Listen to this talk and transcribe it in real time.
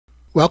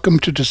Welcome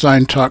to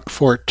Design Talk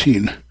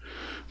 14.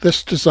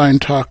 This design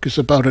talk is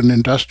about an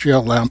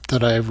industrial lamp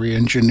that I have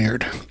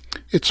re-engineered.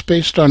 It's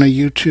based on a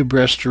YouTube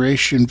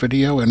restoration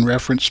video and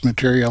reference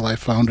material I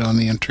found on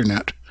the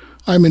internet.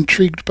 I'm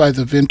intrigued by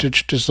the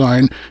vintage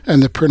design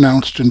and the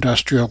pronounced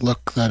industrial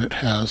look that it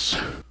has.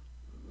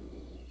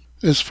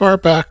 As far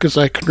back as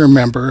I can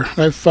remember,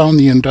 I've found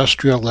the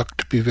industrial look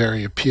to be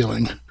very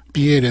appealing,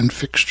 be it in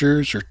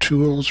fixtures or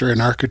tools or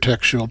in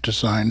architectural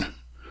design.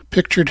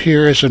 Pictured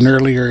here is an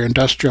earlier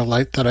industrial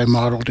light that I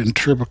modeled in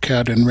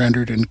TurboCAD and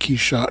rendered in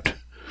KeyShot.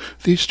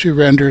 These two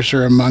renders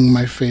are among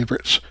my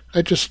favorites.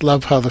 I just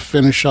love how the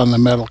finish on the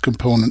metal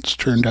components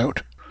turned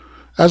out.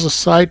 As a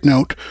side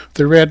note,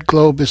 the red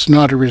globe is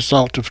not a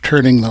result of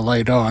turning the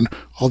light on,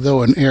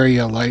 although an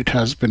area light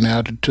has been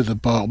added to the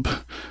bulb,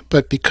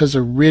 but because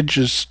a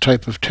ridges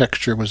type of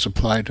texture was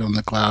applied on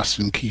the glass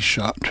in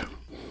KeyShot.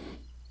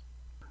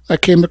 I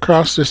came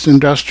across this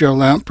industrial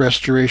lamp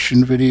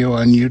restoration video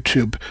on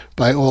YouTube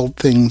by Old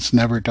Things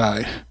Never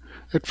Die.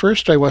 At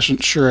first I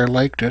wasn't sure I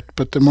liked it,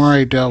 but the more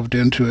I delved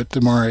into it,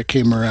 the more I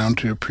came around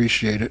to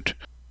appreciate it.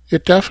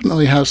 It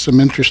definitely has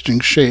some interesting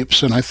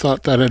shapes, and I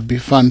thought that it'd be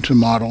fun to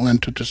model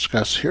and to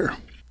discuss here.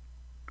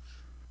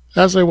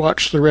 As I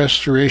watched the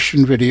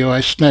restoration video,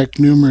 I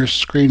snagged numerous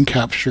screen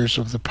captures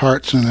of the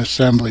parts and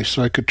assembly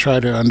so I could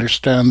try to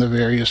understand the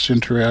various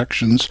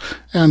interactions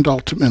and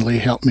ultimately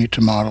help me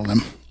to model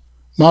them.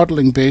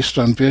 Modeling based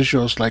on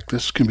visuals like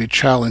this can be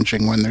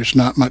challenging when there's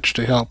not much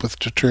to help with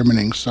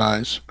determining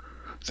size.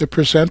 The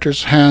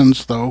presenter's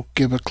hands, though,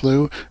 give a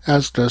clue,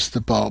 as does the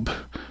bulb.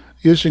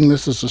 Using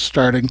this as a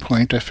starting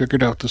point, I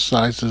figured out the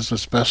sizes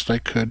as best I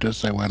could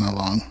as I went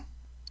along.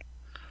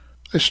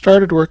 I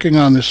started working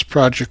on this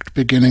project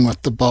beginning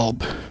with the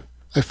bulb.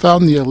 I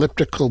found the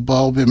elliptical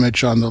bulb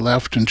image on the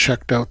left and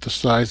checked out the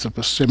size of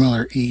a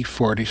similar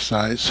E40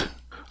 size.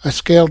 I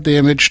scaled the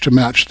image to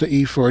match the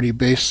E40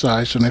 base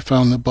size, and I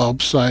found the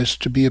bulb size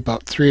to be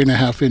about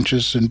 3.5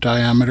 inches in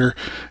diameter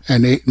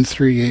and 8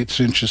 3/8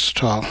 inches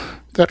tall.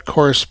 That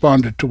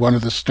corresponded to one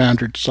of the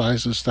standard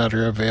sizes that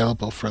are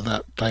available for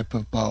that type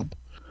of bulb.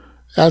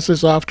 As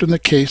is often the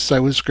case, I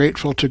was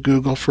grateful to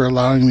Google for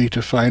allowing me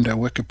to find a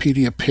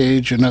Wikipedia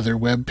page and other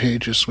web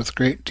pages with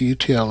great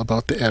detail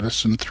about the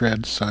Edison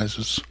thread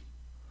sizes.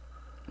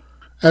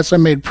 As I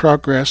made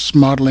progress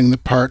modeling the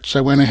parts,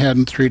 I went ahead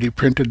and 3D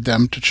printed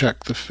them to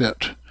check the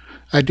fit.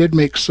 I did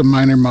make some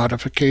minor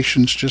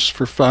modifications just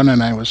for fun,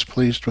 and I was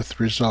pleased with the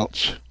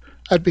results.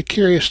 I'd be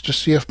curious to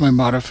see if my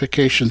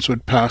modifications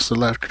would pass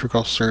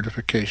electrical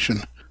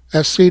certification.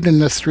 As seen in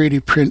the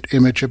 3D print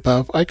image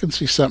above, I can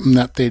see something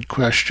that they'd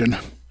question.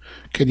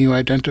 Can you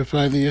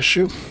identify the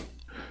issue?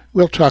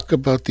 We'll talk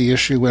about the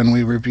issue when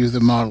we review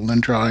the model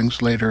and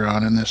drawings later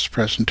on in this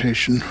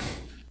presentation.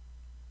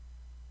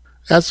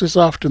 As is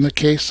often the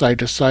case, I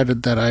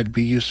decided that I'd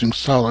be using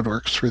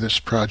SolidWorks for this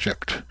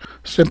project.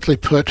 Simply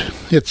put,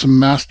 it's a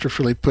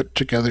masterfully put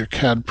together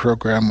CAD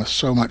program with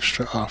so much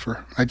to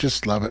offer. I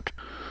just love it.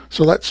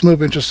 So let's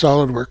move into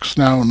SolidWorks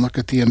now and look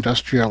at the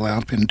industrial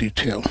lamp in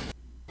detail.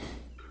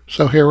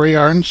 So here we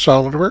are in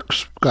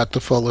SolidWorks. Got the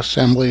full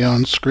assembly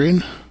on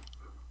screen.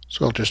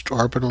 So I'll just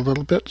orbit a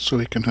little bit so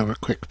we can have a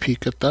quick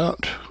peek at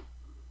that.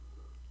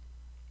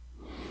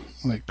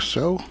 Like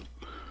so.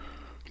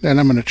 Then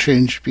I'm going to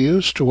change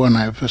views to one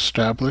I've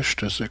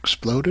established as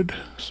exploded.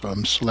 So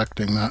I'm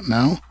selecting that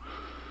now.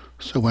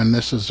 So when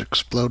this is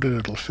exploded,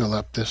 it'll fill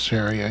up this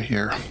area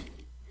here.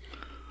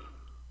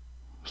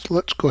 So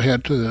let's go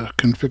ahead to the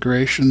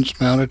Configurations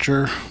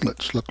Manager.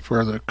 Let's look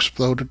for the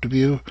exploded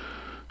view.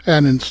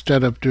 And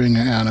instead of doing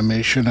an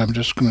animation, I'm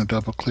just going to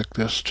double click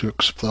this to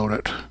explode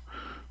it.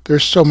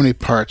 There's so many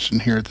parts in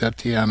here that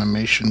the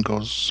animation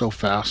goes so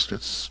fast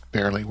it's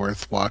barely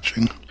worth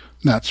watching.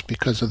 That's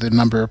because of the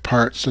number of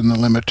parts and the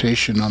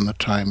limitation on the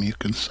time you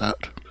can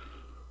set.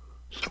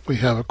 So if we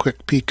have a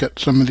quick peek at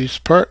some of these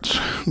parts,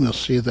 we'll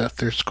see that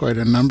there's quite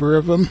a number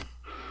of them.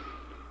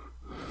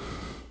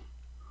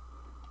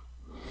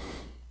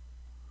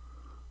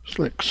 Just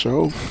like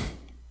so.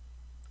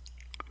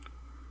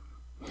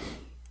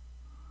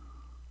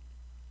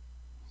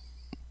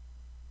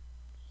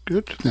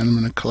 Good. Then I'm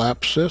going to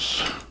collapse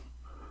this.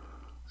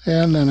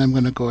 And then I'm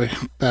going to go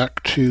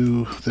back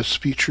to this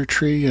feature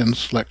tree and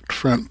select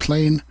front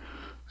plane,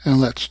 and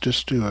let's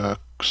just do a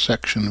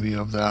section view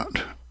of that.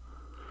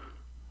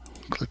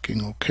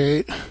 Clicking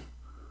OK,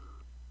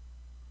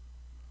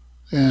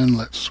 and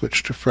let's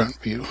switch to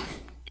front view.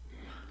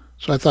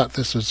 So I thought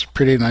this is a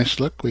pretty nice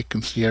look. We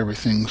can see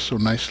everything so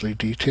nicely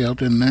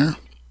detailed in there.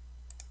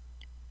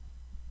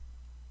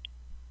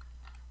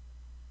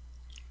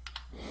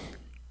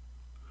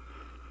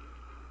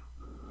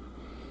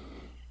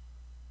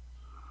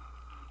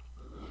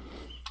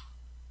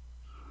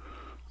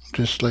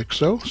 Just like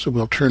so. So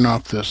we'll turn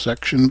off the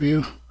section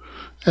view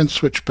and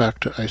switch back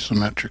to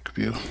isometric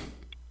view.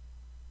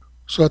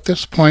 So at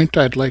this point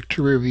I'd like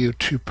to review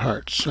two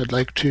parts. I'd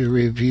like to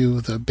review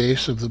the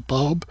base of the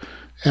bulb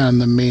and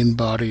the main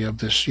body of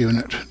this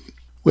unit.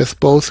 With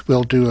both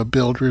we'll do a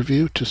build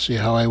review to see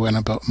how I went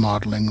about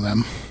modeling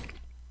them.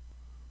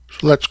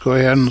 So let's go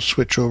ahead and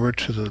switch over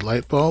to the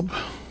light bulb,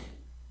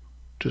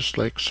 just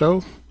like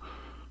so.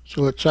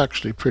 So it's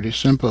actually pretty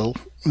simple.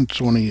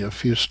 It's only a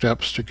few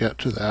steps to get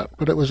to that,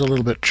 but it was a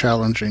little bit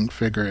challenging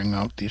figuring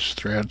out these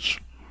threads.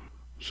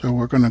 So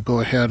we're going to go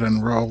ahead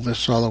and roll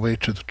this all the way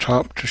to the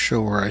top to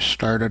show where I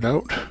started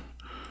out.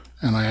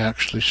 And I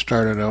actually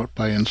started out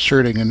by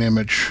inserting an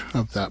image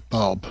of that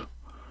bulb.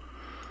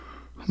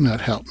 And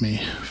that helped me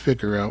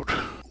figure out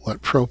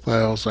what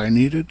profiles I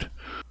needed.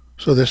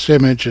 So this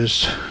image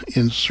is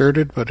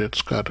inserted, but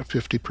it's got a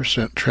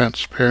 50%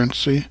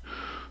 transparency.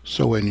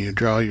 So when you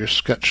draw your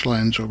sketch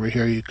lines over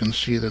here, you can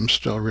see them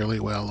still really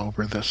well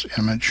over this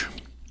image.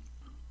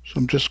 So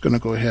I'm just going to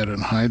go ahead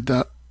and hide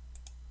that.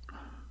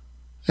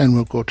 And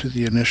we'll go to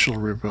the initial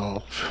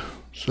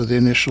revolve. So the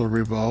initial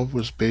revolve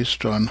was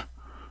based on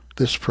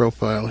this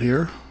profile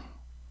here,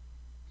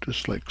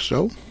 just like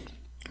so.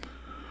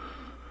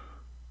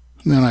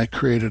 And then I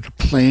created a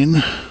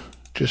plane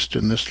just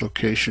in this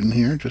location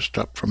here, just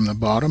up from the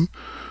bottom.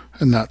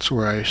 And that's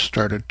where I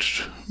started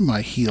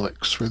my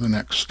helix for the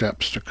next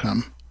steps to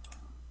come.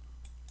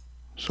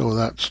 So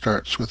that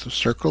starts with a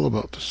circle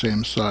about the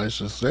same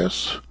size as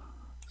this,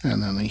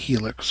 and then the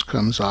helix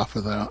comes off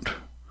of that.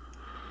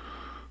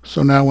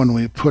 So now when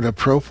we put a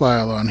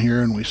profile on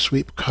here and we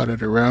sweep cut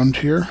it around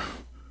here,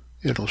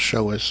 it'll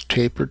show as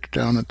tapered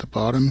down at the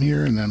bottom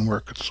here and then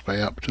work its way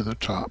up to the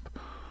top.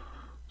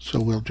 So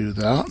we'll do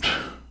that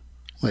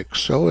like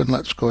so, and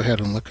let's go ahead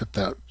and look at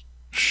that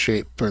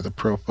shape for the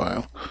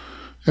profile,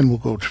 and we'll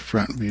go to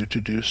front view to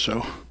do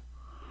so.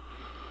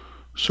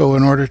 So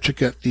in order to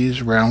get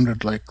these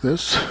rounded like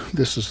this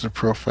is the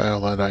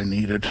profile that I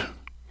needed.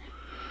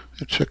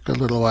 It took a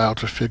little while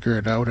to figure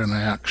it out, and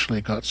I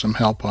actually got some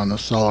help on the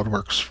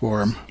SolidWorks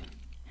forum.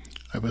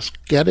 I was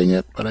getting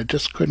it, but I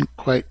just couldn't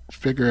quite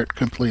figure it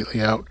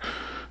completely out,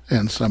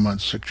 and someone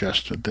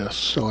suggested this,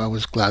 so I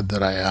was glad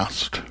that I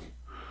asked.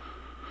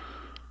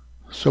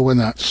 So when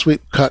that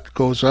sweep cut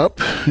goes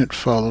up, it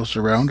follows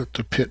around at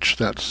the pitch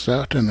that's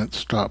set, and it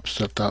stops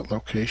at that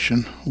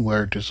location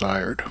where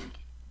desired.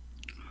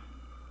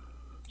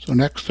 So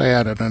next I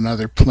added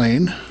another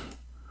plane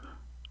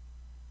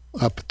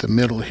up at the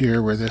middle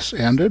here where this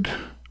ended,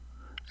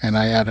 and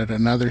I added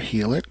another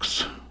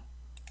helix,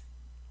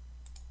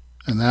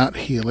 and that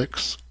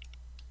helix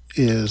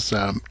is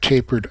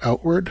tapered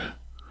outward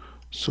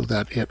so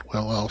that it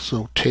will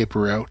also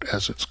taper out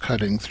as it's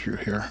cutting through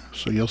here.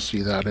 So you'll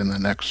see that in the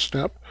next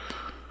step.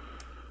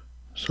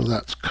 So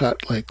that's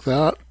cut like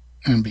that,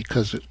 and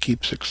because it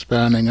keeps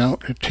expanding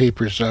out, it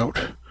tapers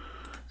out.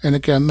 And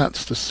again,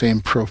 that's the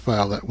same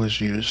profile that was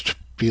used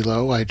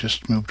below. I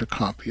just moved a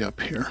copy up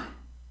here.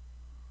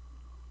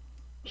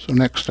 So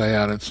next I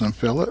added some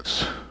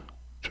fillets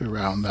to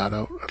round that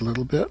out a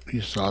little bit.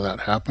 You saw that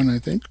happen, I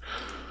think.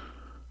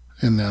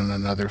 And then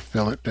another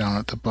fillet down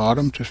at the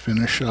bottom to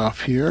finish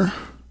off here.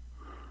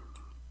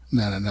 And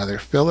then another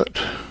fillet,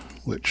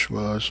 which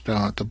was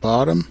down at the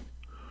bottom.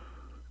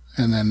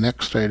 And then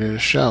next I did a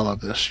shell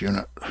of this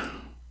unit.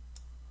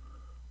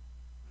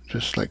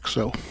 Just like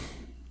so.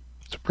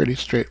 It's pretty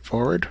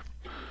straightforward.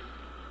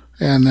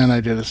 And then I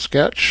did a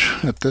sketch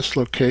at this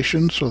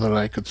location so that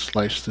I could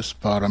slice this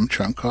bottom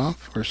chunk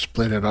off, or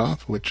split it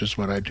off, which is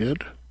what I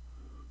did.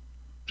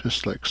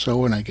 Just like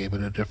so, and I gave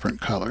it a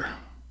different color.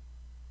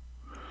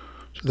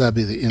 So that'd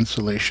be the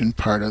insulation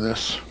part of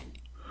this.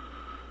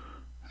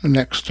 And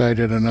next I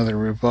did another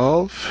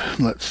revolve.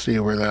 Let's see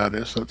where that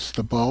is. That's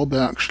the bulb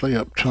actually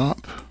up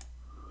top.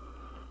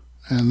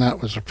 And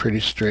that was a pretty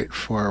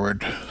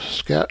straightforward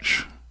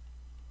sketch.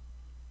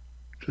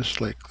 Just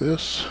like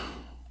this.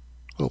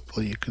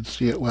 Hopefully you can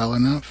see it well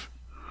enough.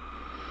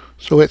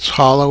 So it's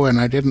hollow, and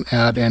I didn't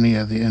add any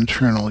of the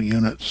internal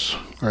units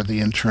or the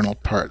internal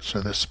parts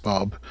of this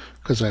bulb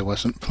because I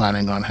wasn't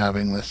planning on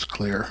having this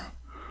clear.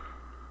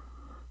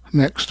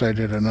 Next I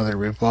did another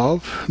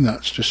revolve, and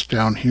that's just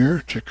down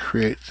here to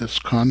create this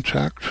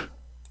contact.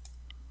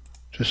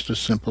 Just a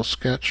simple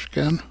sketch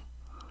again.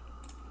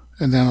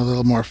 And then a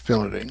little more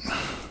filleting.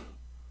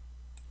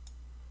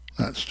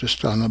 That's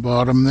just on the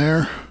bottom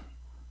there.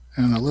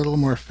 And a little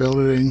more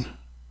filleting.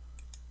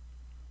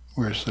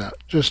 Where's that?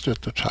 Just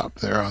at the top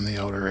there on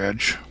the outer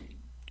edge.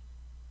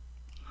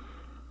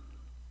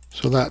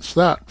 So that's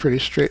that. Pretty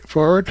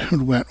straightforward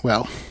and went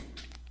well.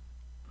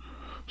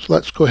 So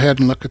let's go ahead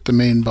and look at the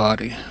main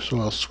body. So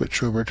I'll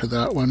switch over to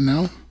that one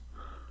now.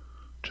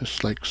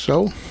 Just like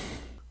so.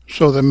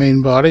 So the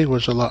main body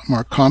was a lot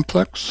more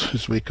complex,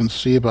 as we can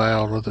see by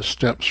all of the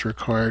steps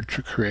required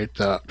to create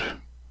that.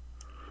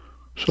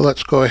 So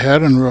let's go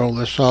ahead and roll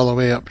this all the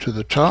way up to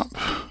the top.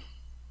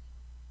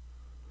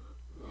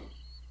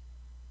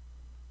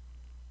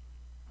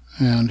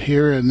 And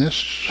here in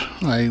this,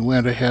 I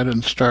went ahead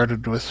and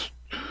started with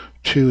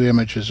 2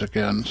 images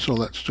again. So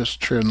let's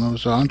just turn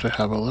those on to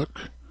have a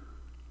look.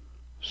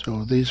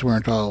 So these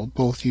weren't all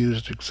both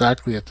used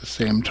exactly at the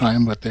same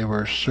time, but they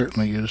were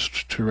certainly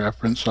used to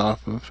reference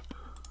off of.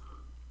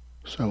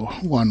 So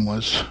one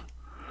was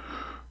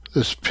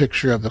this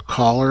picture of the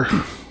collar,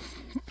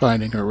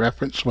 finding a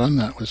reference one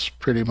that was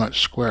pretty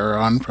much square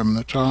on from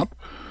the top.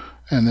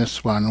 And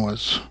this one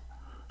was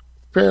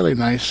fairly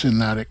nice in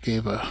that it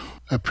gave a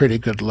pretty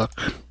good look,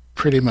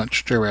 pretty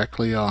much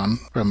directly on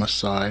from a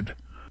side.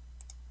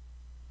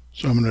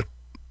 So I'm going to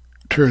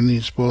turn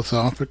these both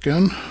off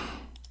again.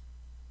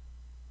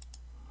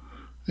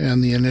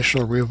 And the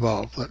initial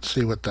revolve, let's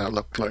see what that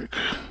looked like.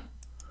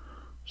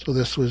 So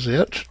this was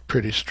it,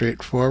 pretty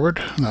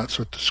straightforward. That's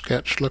what the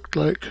sketch looked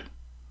like.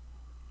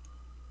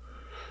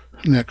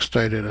 Next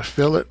I did a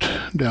fillet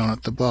down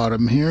at the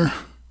bottom here,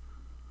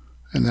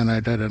 and then I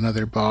did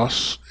another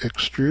boss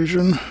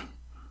extrusion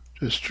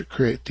just to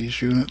create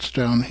these units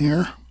down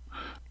here.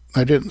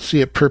 I didn't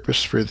see a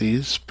purpose for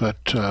these, but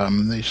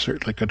they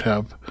certainly could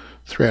have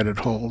threaded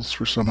holes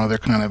for some other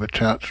kind of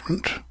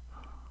attachment.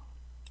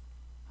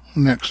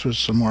 Next was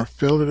some more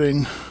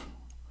filleting.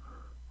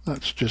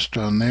 That's just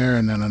on there,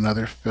 and then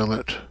another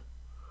fillet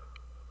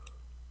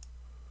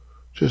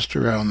just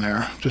around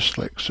there, just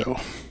like so.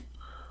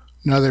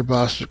 Another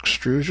boss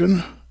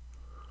extrusion.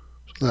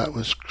 So that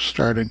was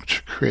starting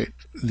to create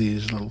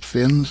these little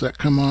fins that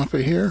come off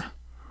of here.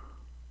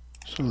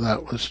 So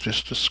that was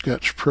just a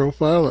sketch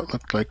profile. It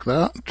looked like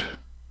that.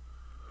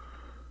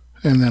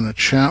 And then a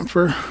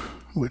chamfer,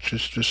 which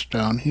is just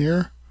down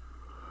here.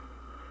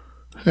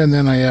 And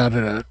then I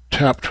added a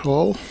tapped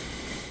hole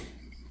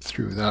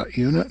through that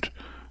unit.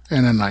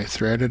 And then I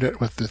threaded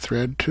it with the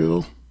thread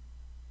tool.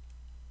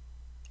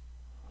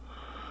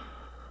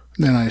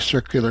 Then I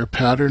circular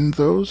patterned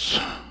those,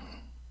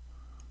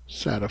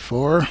 set of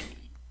 4,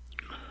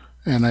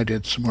 and I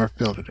did some more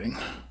filleting.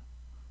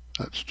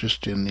 That's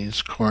just in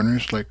these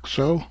corners like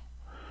so.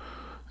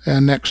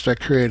 And next I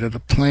created a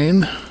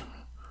plane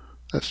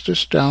that's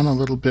just down a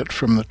little bit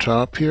from the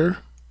top here.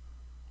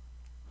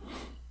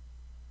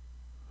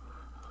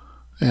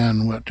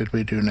 And what did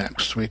we do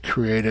next? We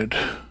created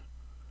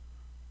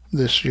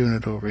this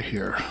unit over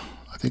here.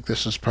 I think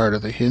this is part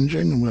of the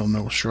hinging, and we'll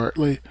know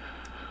shortly.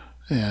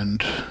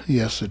 And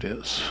yes, it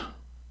is.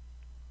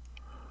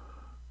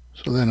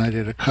 So then I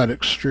did a cut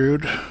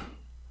extrude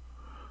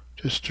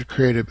just to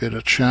create a bit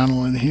of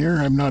channel in here.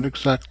 I'm not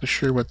exactly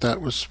sure what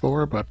that was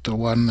for, but the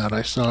one that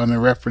I saw in the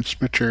reference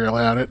material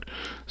had it,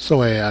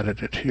 so I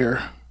added it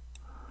here.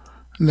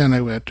 And then I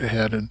went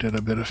ahead and did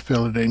a bit of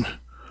filleting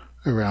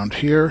around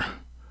here.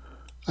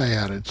 I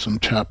added some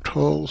tapped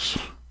holes,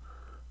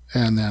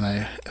 and then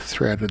I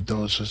threaded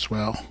those as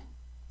well,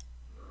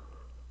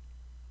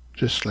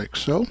 just like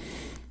so.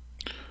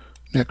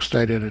 Next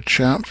I did a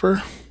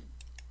chamfer.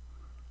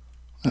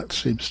 That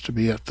seems to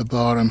be at the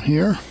bottom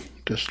here,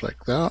 just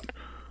like that.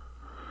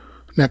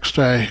 Next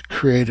I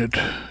created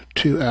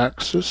 2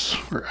 axes,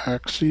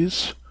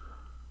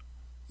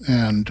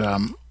 and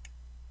I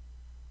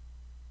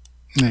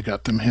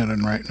got them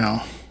hidden right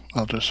now.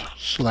 I'll just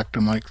select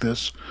them like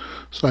this.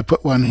 So I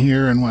put one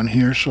here and one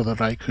here so that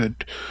I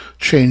could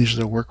change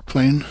the work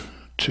plane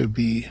to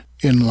be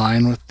in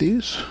line with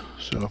these.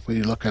 So if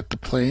we look at the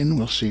plane,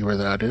 we'll see where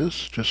that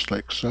is, just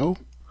like so.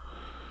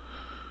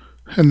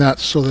 And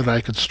that's so that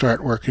I could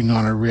start working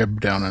on a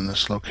rib down in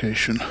this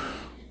location.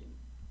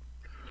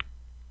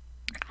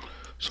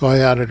 So I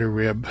added a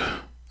rib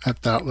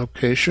at that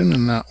location,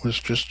 and that was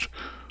just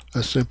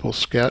a simple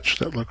sketch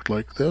that looked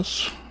like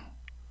this.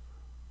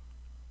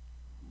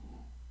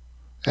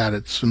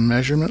 Added some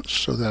measurements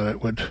so that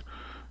it would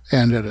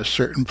end at a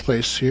certain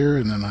place here,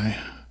 and then I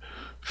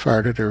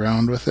farted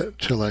around with it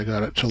till I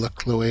got it to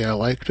look the way I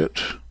liked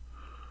it.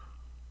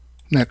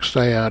 Next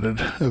I added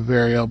a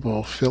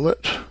variable fillet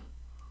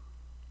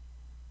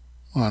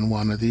on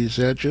one of these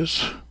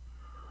edges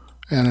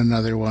and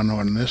another one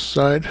on this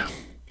side.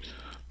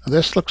 Now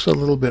this looks a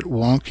little bit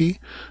wonky,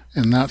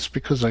 and that's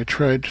because I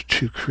tried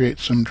to create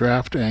some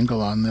draft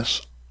angle on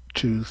this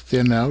to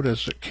thin out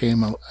as it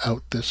came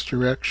out this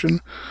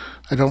direction.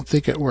 I don't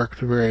think it worked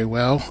very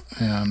well,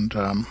 and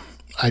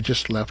I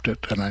just left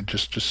it, and I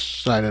just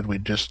decided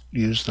we'd just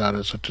use that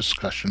as a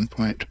discussion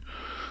point.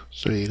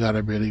 So you got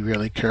to be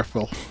really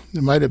careful.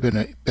 There might have been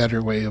a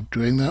better way of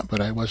doing that, but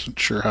I wasn't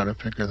sure how to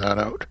figure that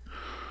out.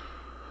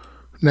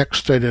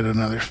 Next I did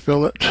another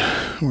fillet.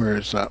 Where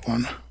is that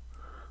one?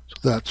 So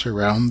that's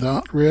around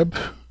that rib.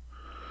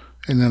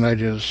 And then I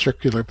did a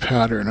circular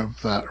pattern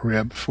of that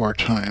rib 4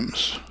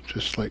 times,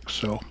 just like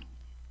so.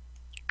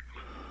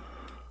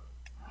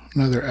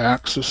 Another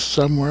axis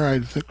somewhere.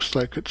 It looks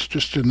like it's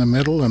just in the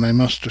middle, and I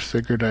must have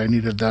figured I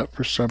needed that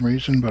for some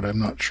reason, but I'm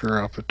not sure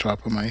off the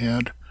top of my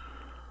head.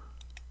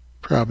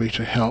 Probably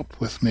to help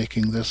with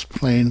making this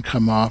plane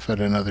come off at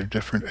another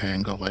different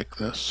angle like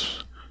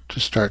this to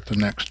start the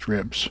next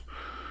ribs.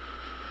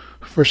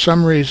 For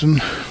some reason,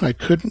 I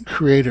couldn't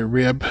create a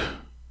rib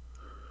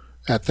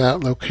at that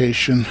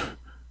location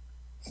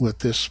with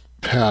this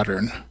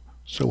pattern.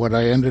 So what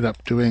I ended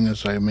up doing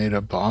is I made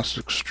a boss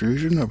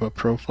extrusion of a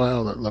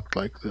profile that looked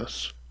like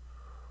this.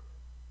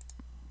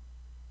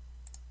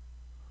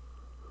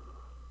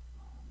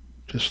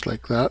 Just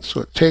like that.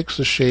 So it takes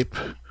the shape,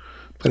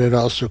 but it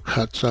also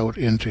cuts out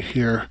into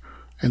here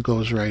and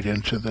goes right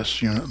into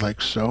this unit like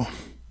so.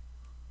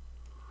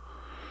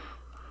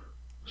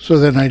 So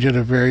then I did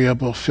a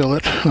variable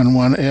fillet on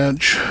one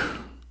edge,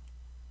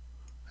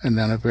 and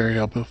then a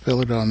variable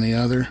fillet on the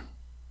other.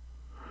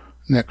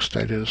 Next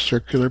I did a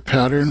circular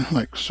pattern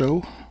like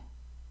so.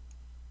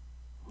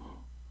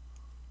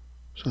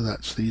 So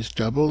that's these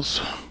doubles.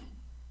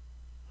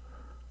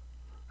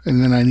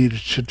 And then I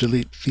needed to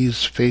delete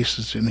these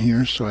faces in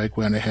here, so I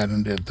went ahead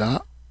and did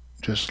that,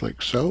 just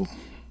like so.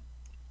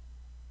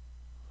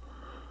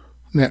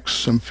 Next,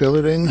 some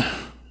filleting.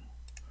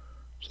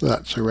 So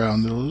that's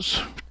around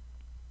those.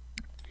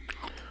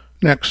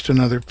 Next,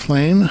 another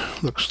plane.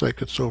 Looks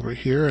like it's over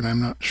here, and I'm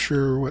not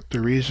sure what the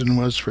reason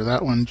was for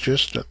that one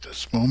just at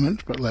this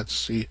moment, but let's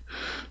see.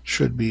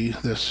 Should be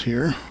this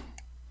here.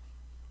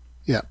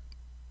 Yep.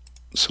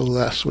 So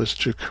this was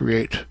to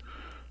create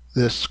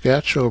this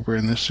sketch over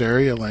in this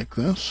area like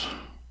this.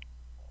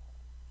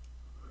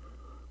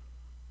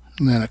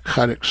 And then a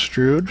cut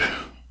extrude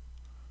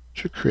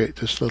to create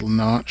this little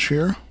notch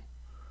here.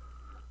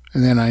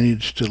 And then I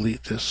need to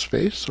delete this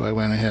space, so I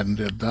went ahead and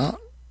did that,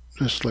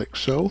 just like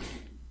so.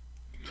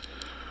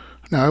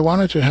 Now I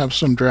wanted to have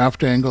some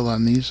draft angle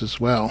on these as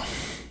well.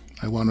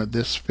 I wanted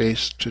this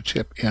face to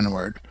tip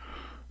inward.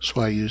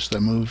 So I used the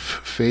Move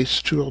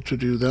Face tool to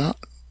do that,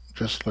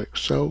 just like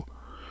so.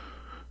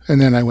 And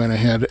then I went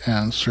ahead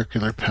and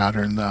circular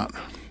patterned that.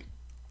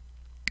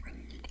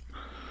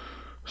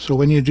 So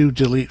when you do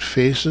delete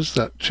faces,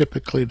 that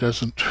typically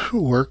doesn't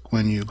work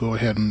when you go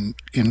ahead and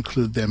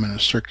include them in a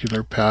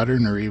circular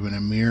pattern or even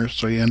a mirror,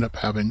 so you end up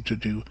having to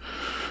do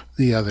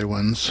the other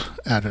ones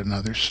at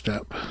another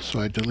step. So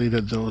I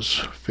deleted those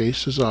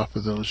faces off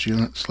of those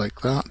units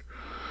like that.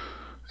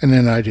 And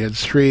then I did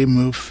 3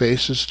 move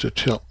faces to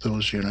tilt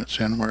those units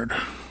inward,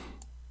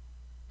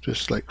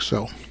 just like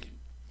so.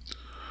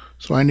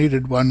 So I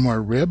needed one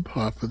more rib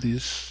off of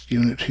this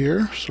unit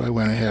here, so I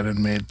went ahead and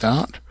made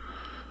that.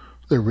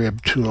 The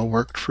rib tool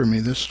worked for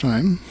me this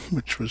time,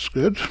 which was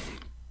good.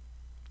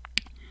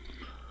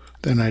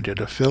 Then I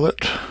did a fillet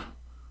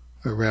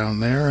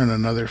around there and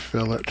another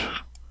fillet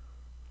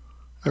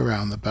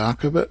around the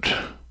back of it.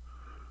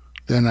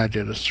 Then I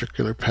did a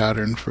circular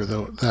pattern for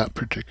that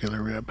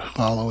particular rib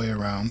all the way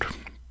around.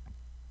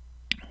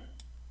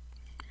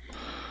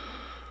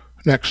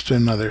 Next,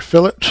 another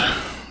fillet.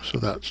 So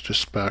that's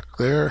just back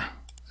there.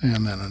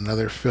 And then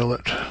another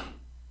fillet.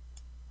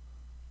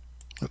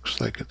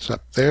 Looks like it's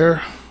up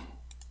there.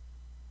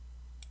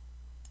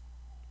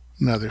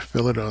 Another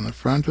fillet on the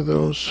front of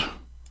those.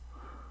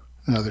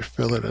 Another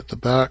fillet at the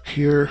back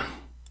here.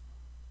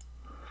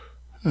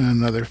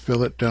 Another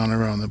fillet down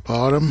around the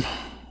bottom.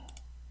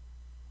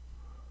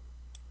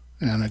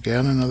 And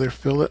again another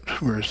fillet.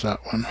 Where's that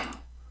one?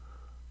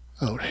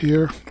 Out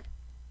here.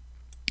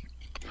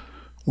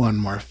 One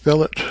more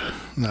fillet.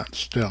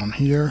 That's down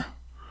here.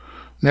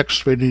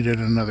 Next we needed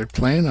another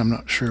plane. I'm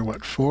not sure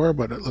what for,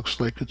 but it looks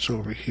like it's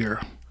over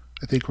here.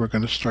 I think we're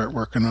going to start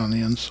working on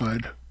the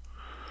inside.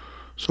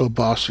 So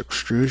boss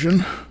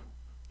extrusion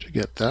to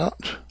get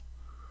that.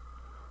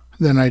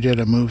 Then I did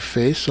a move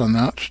face on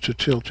that to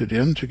tilt it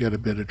in to get a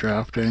bit of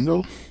draft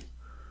angle.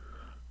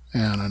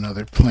 And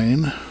another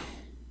plane.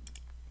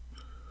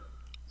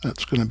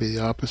 That's going to be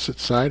the opposite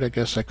side. I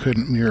guess I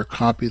couldn't mirror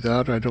copy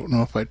that. I don't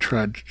know if I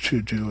tried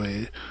to do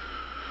a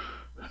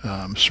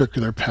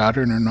circular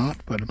pattern or not,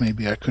 but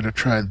maybe I could have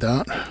tried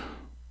that.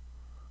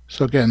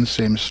 So again,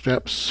 same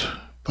steps.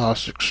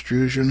 Boss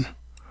extrusion,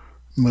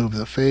 move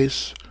the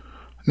face.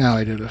 Now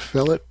I did a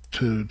fillet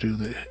to do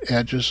the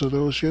edges of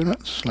those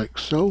units, like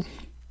so.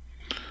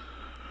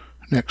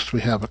 Next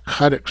we have a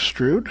cut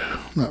extrude.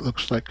 That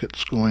looks like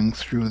it's going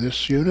through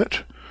this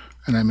unit,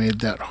 and I made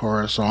that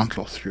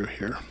horizontal through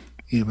here.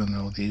 Even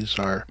though these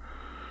have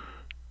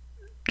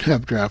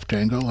draft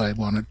angle, I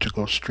wanted to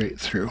go straight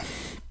through.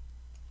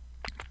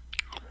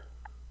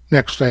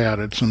 Next I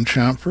added some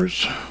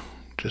chamfers,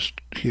 just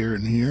here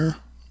and here,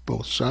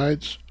 both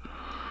sides.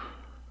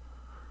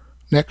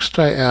 Next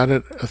I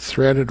added a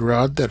threaded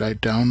rod that I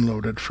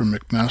downloaded from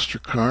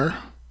McMaster-Carr,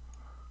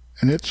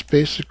 and it's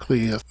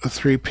basically a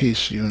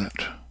 3-piece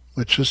unit,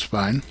 which is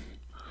fine.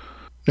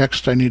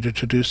 Next I needed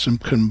to do some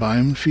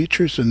combine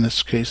features, in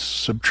this case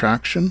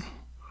subtraction.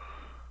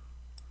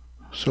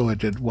 So I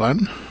did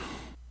one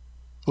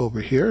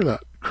over here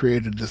that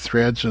created the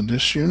threads in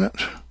this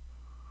unit.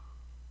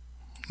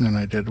 Then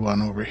I did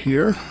one over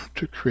here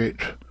to create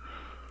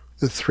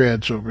the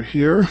threads over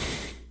here.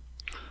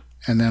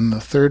 And then the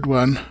third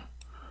one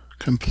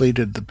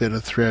completed the bit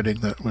of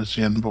threading that was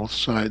in both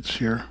sides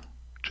here,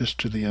 just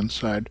to the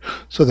inside,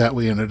 so that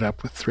we ended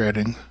up with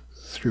threading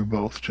through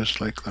both,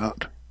 just like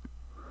that.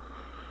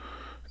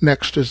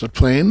 Next is a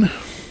plane.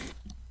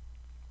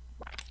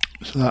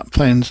 So that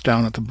plane's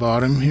down at the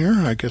bottom here.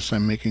 I guess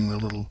I'm making the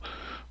little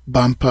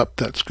bump up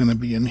that's going to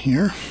be in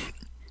here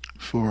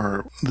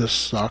for this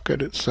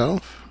socket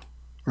itself,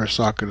 or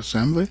socket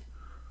assembly.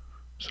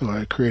 So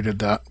I created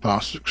that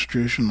boss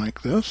extrusion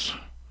like this.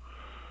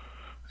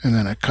 And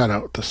then I cut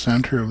out the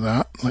center of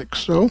that like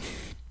so.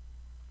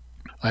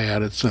 I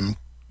added some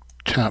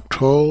tapped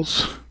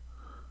holes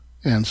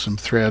and some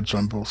threads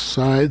on both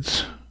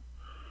sides.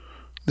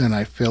 Then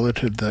I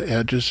filleted the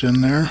edges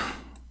in there.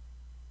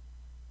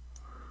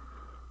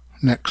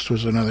 Next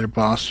was another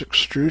boss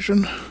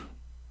extrusion.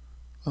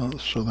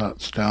 So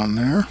that's down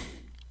there.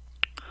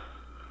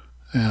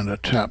 and a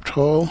tapped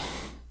hole,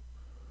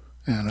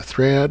 and a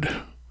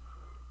thread,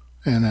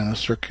 and then a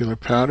circular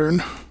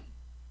pattern.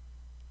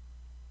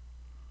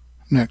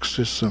 Next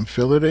is some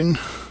filleting,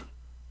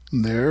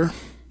 there,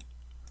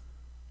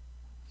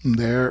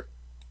 there,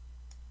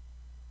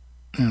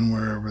 and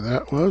wherever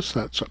that was,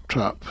 that's up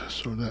top.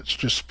 So that's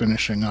just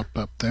finishing up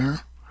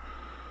there.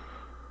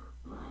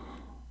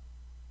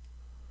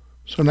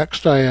 So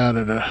next I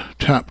added a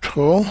tapped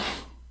hole.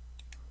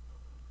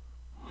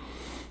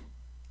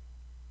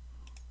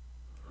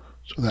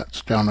 So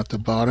that's down at the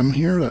bottom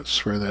here. That's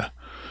for the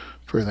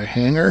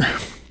hanger.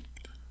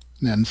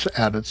 And then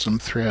added some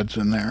threads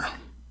in there.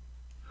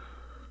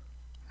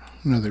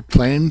 Another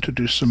plane to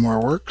do some more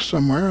work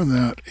somewhere.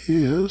 That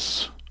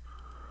is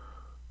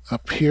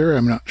up here.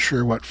 I'm not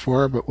sure what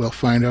for, but we'll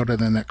find out in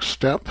the next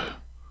step.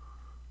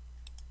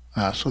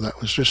 So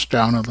that was just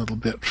down a little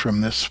bit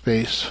from this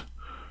face,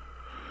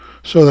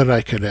 so that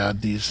I could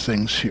add these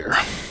things here.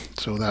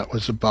 So that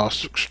was a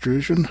boss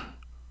extrusion.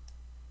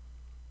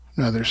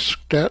 Another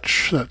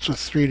sketch, that's a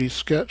 3D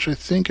sketch, I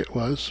think it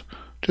was,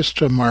 just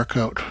to mark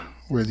out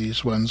where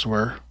these ones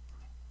were.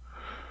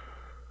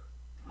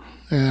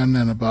 And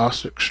then a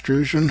boss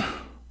extrusion.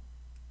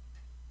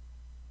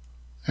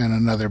 And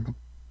another,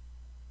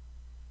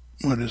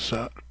 what is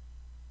that?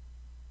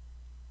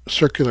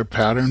 Circular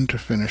pattern to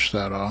finish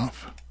that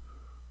off.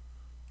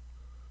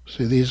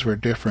 See, these were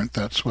different,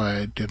 that's why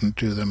I didn't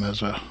do them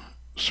as a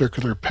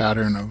circular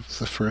pattern of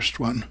the first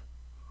one.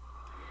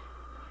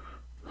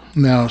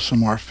 Now some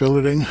more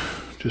filleting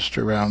just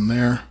around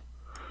there,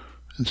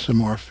 and some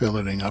more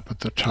filleting up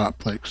at the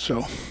top like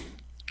so.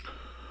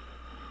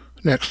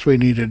 Next we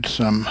needed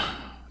some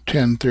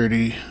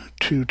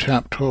 1032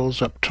 tapped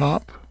holes up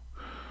top,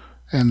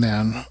 and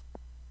then,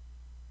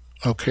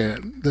 okay,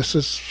 this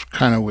is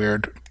kind of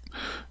weird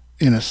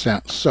in a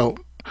sense. So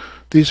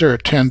these are a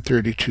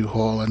 1032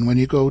 hole, and when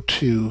you go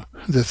to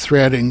the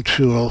threading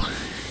tool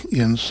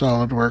in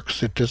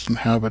SolidWorks, it doesn't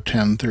have a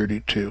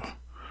 1032.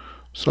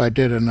 So I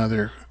did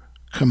another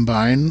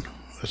combine,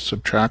 a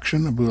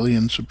subtraction, a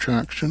Boolean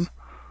subtraction.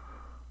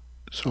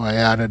 So I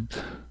added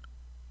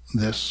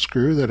this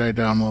screw that I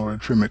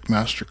downloaded from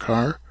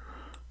McMaster-Carr.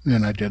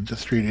 Then I did the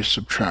 3D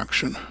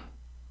subtraction.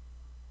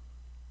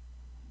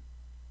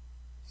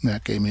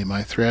 That gave me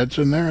my threads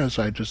in there as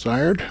I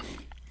desired.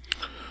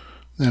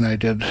 Then I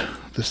did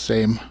the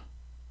same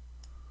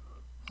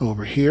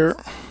over here,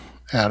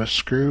 add a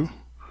screw,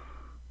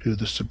 do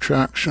the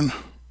subtraction,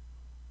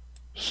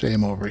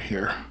 same over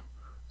here,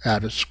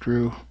 add a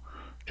screw,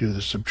 do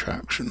the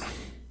subtraction.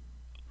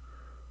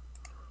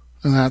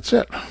 And that's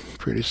it.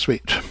 Pretty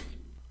sweet.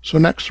 So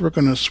next we're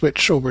going to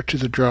switch over to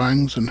the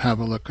drawings and have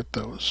a look at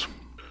those.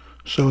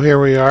 So here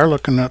we are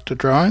looking at the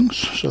drawings.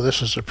 So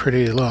this is a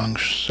pretty long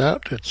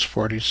set. It's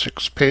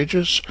 46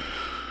 pages.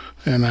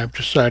 And I've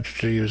decided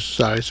to use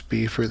size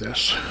B for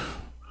this.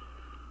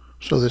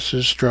 So this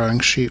is drawing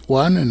sheet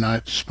 1, and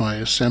that's my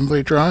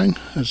assembly drawing.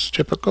 As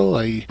typical,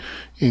 I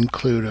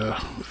include a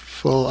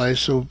full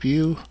ISO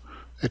view,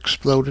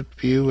 exploded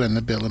view, and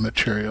the bill of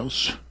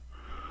materials.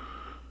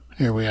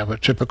 Here we have a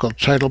typical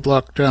title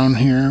block down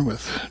here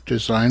with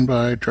design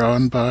by,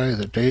 drawn by,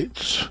 the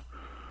dates.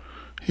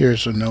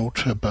 Here's a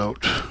note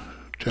about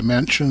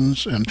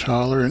dimensions and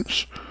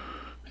tolerance.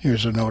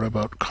 Here's a note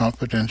about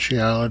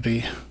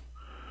confidentiality,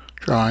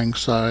 drawing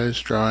size,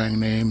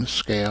 drawing name,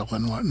 scale,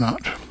 and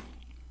whatnot.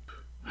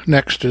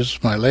 Next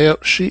is my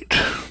layout sheet.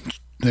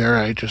 There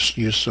I just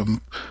use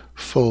some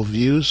full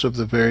views of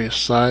the various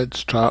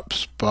sides,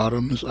 tops,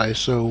 bottoms,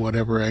 ISO,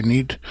 whatever I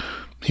need.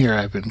 Here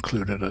I've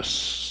included a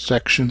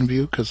section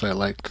view because I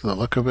liked the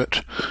look of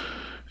it.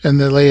 And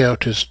the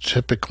layout is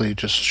typically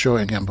just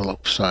showing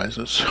envelope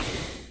sizes.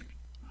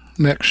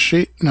 Next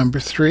sheet, number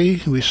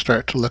 3, we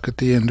start to look at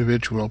the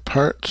individual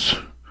parts.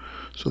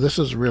 So this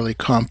is a really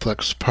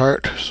complex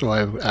part, so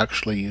I've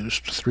actually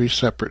used 3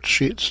 separate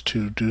sheets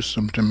to do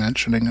some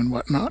dimensioning and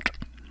whatnot.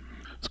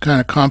 It's kind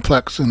of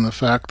complex in the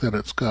fact that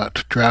it's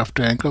got draft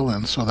angle,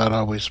 and so that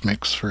always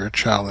makes for a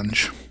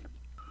challenge.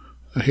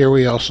 Here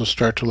we also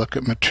start to look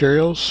at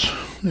materials,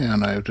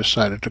 and I've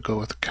decided to go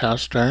with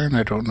cast iron.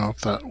 I don't know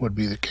if that would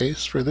be the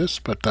case for this,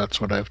 but that's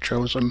what I've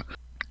chosen.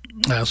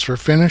 As for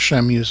finish,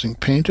 I'm using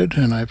painted,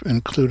 and I've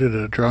included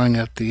a drawing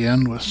at the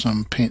end with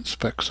some paint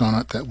specs on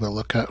it that we'll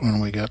look at when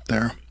we get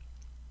there.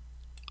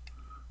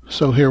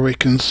 So here we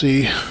can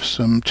see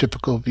some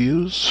typical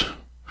views,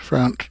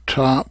 front,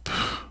 top,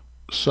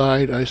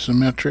 side,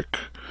 isometric.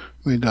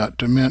 We got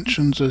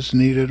dimensions as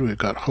needed, we've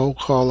got hole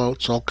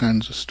callouts, all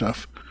kinds of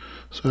stuff.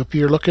 So if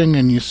you're looking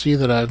and you see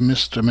that I've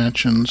missed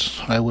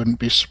dimensions, I wouldn't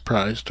be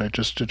surprised. I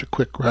just did a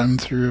quick run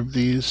through of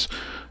these,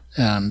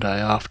 and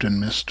I often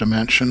miss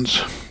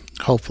dimensions.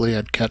 Hopefully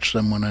I'd catch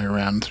them when I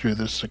ran through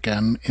this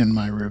again in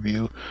my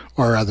review,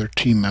 or other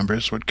team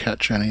members would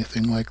catch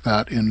anything like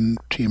that in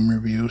team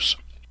reviews.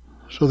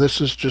 So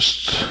this is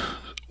just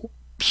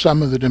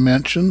some of the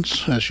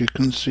dimensions, as you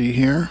can see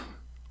here.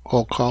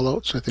 Hole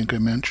callouts, I think I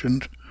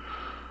mentioned.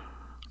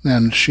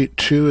 Then sheet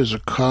 2 is a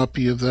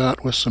copy of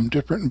that with some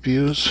different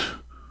views.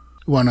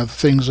 One of the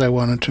things I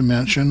wanted to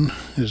mention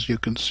is you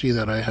can see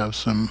that I have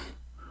some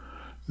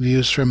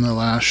views from the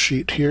last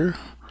sheet here.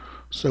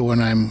 So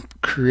when I'm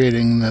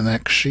creating the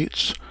next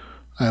sheets,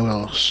 I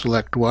will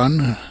select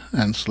one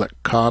and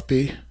select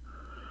copy.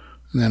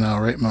 And then I'll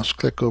right mouse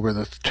click over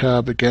the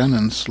tab again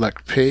and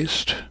select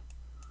paste.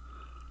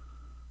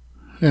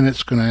 And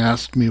it's going to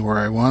ask me where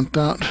I want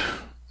that.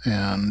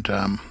 And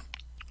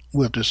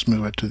we'll just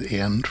move it to the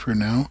end for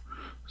now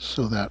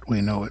so that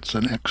we know it's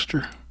an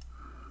extra.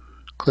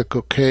 Click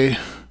OK.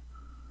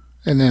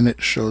 And then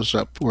it shows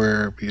up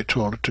where you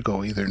told it to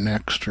go, either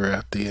next or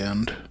at the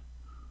end.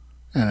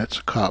 And it's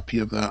a copy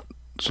of that.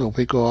 So if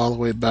we go all the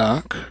way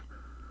back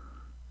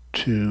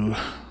to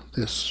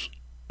this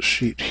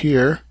sheet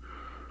here,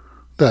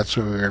 that's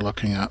what we were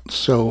looking at.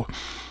 So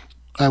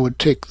I would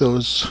take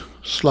those,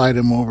 slide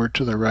them over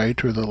to the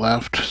right or the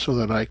left so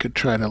that I could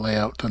try to lay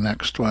out the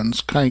next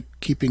ones, kind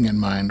of keeping in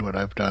mind what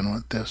I've done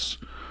with this.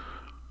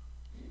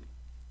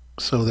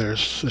 So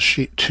there's the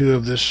sheet 2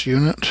 of this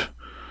unit,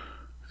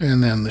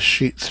 and then the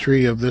sheet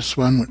 3 of this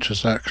one, which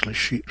is actually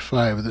sheet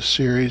 5 of the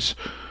series.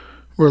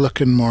 We're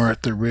looking more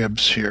at the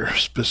ribs here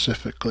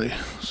specifically.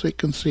 So you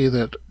can see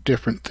that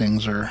different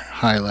things are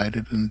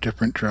highlighted in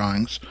different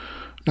drawings.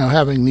 Now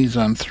having these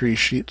on 3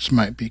 sheets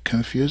might be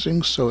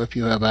confusing, so if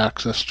you have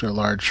access to a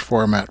large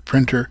format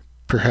printer,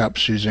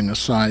 perhaps using a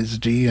size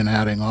D and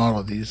adding all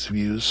of these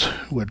views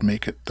would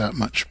make it that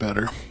much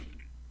better.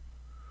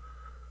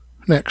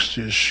 Next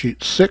is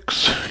sheet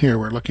 6. Here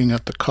we're looking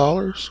at the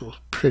collar, so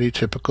pretty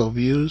typical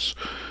views.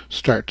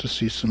 Start to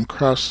see some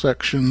cross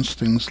sections,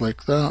 things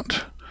like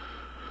that.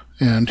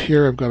 And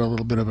here I've got a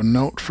little bit of a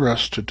note for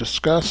us to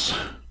discuss.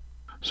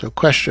 So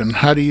question,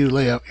 how do you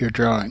lay out your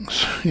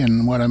drawings?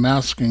 And what I'm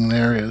asking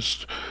there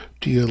is,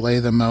 do you lay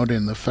them out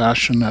in the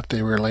fashion that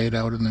they were laid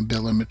out in the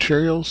bill of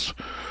materials?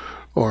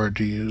 Or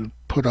do you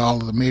put all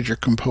of the major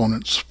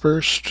components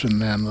first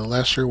and then the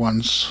lesser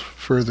ones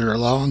further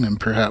along, and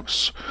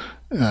perhaps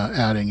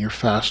adding your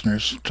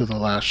fasteners to the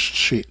last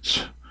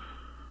sheets?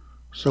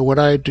 So what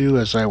I do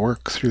as I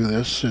work through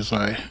this is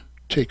I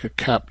take a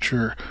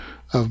capture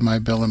of my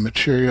bill of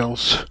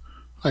materials.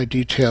 I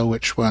detail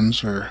which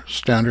ones are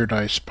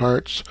standardized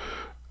parts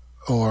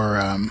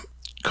or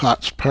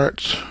COTS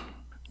parts,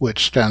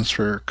 which stands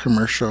for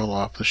commercial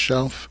off the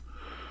shelf.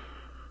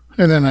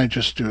 And then I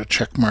just do a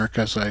check mark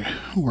as I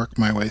work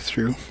my way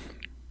through.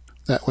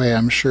 That way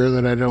I'm sure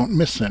that I don't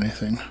miss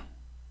anything.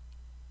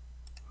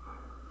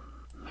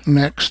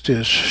 Next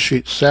is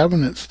sheet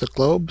 7. It's the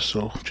globe,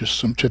 so just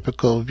some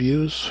typical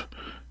views.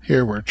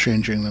 Here we're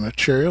changing the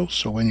material,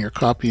 so when you're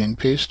copying and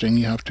pasting,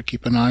 you have to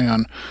keep an eye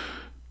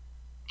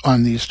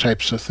on these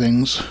types of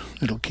things.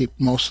 It'll keep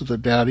most of the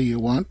data you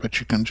want, but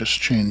you can just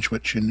change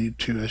what you need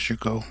to as you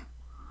go.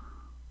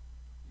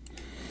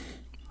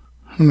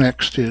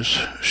 Next is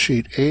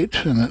sheet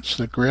 8, and it's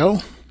the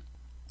grill.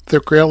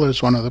 The grill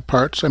is one of the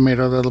parts I made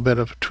a little bit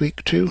of a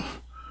tweak to.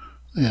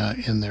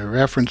 In the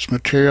reference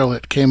material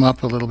it came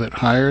up a little bit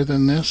higher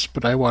than this,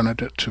 but I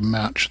wanted it to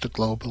match the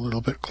globe a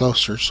little bit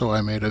closer, so I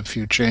made a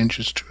few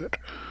changes to it.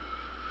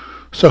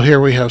 So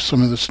here we have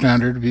some of the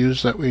standard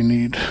views that we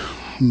need.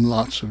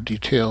 Lots of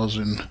details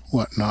and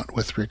whatnot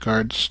with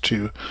regards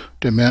to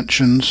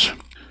dimensions.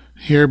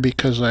 Here,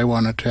 because I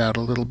wanted to add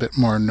a little bit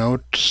more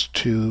notes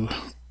to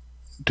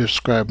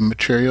describe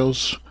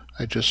materials,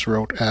 I just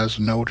wrote as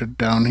noted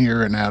down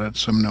here and added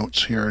some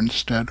notes here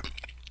instead.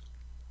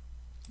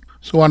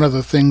 So one of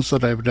the things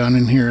that I've done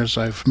in here is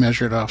I've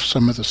measured off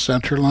some of the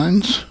center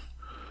lines,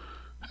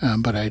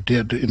 but I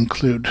did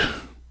include,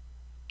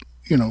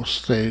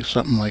 say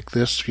something like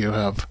this, you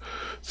have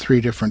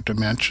 3 different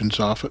dimensions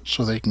off it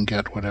so they can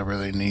get whatever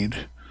they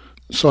need.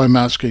 So I'm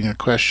asking a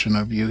question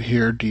of you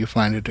here, do you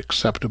find it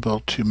acceptable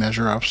to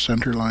measure off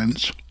center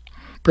lines?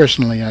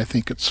 Personally, I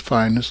think it's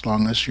fine as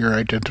long as you're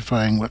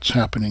identifying what's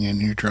happening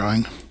in your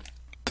drawing.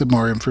 The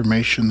more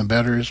information, the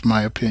better, is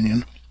my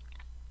opinion.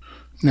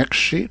 Next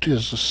sheet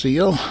is the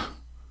seal.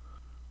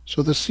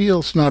 So the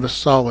seal's not a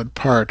solid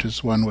part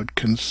as one would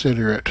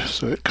consider it.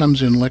 So it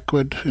comes in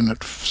liquid and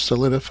it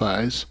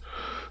solidifies.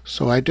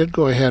 So I did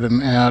go ahead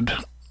and add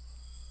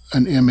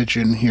an image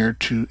in here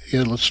to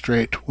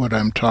illustrate what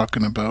I'm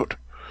talking about.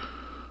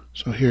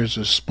 So here's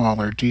a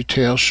smaller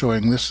detail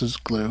showing this is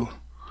glue.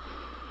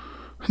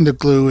 And the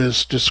glue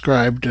is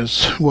described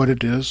as what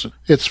it is.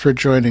 It's for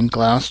joining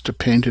glass to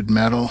painted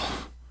metal,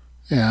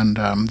 and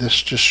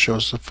this just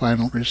shows the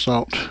final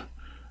result.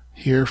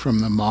 Here from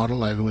the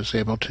model I was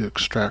able to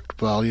extract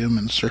volume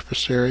and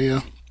surface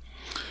area.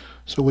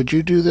 So would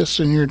you do this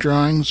in your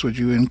drawings? Would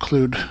you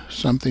include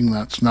something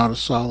that's not a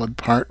solid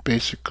part,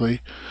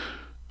 basically?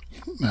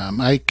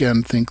 I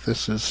again think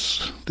this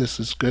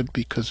is good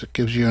because it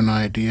gives you an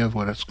idea of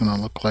what it's going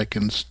to look like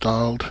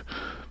installed,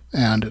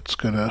 and it's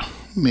going to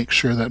make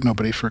sure that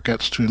nobody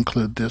forgets to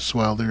include this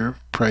while they're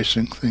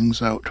pricing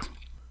things out.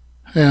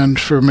 And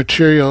for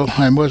material,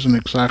 I wasn't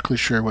exactly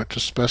sure what to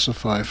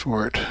specify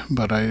for it,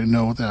 but I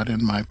know that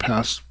in my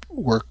past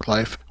work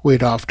life,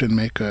 we'd often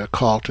make a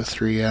call to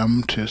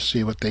 3M to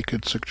see what they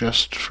could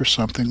suggest for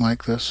something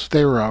like this.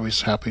 They were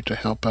always happy to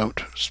help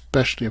out,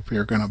 especially if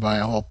you're going to buy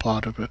a whole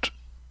pot of it.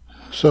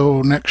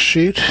 So next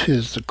sheet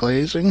is the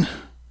glazing.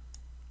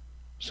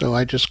 So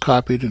I just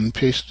copied and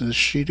pasted the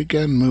sheet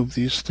again, moved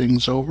these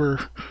things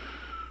over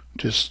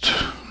just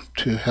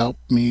to help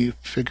me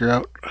figure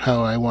out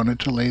how I wanted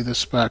to lay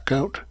this back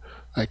out.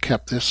 I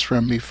kept this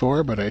from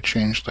before, but I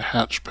changed the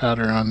hatch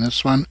pattern on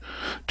this one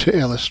to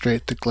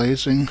illustrate the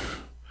glazing.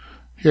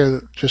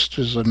 Here, just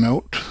as a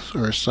note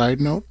or a side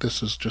note,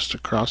 this is just a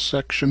cross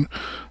section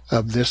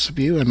of this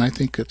view, and I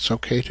think it's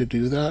okay to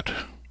do that,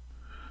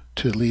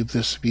 to leave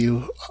this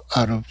view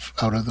out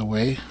of the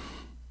way.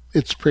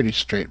 It's pretty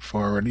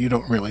straightforward. You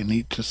don't really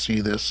need to see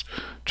this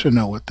to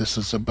know what this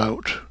is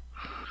about.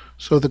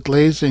 So the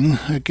glazing,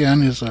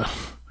 again, is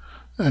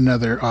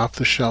another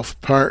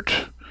off-the-shelf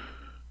part,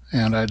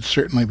 and I'd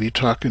certainly be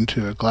talking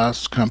to a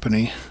glass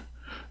company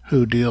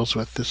who deals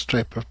with this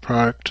type of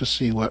product to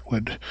see what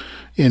would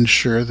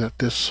ensure that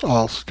this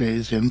all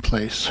stays in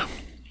place.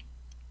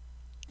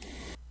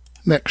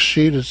 Next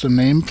sheet is the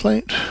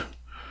nameplate.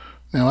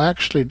 Now I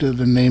actually did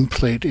the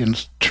nameplate in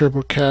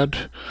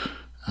TurboCAD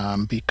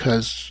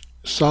because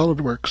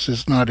SolidWorks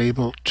is not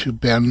able to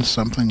bend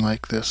something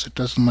like this. It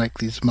doesn't like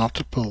these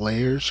multiple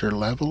layers or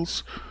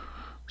levels.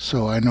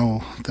 So I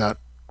know that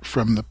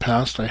from the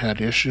past I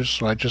had issues,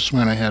 so I just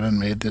went ahead and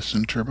made this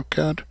in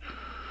TurboCAD.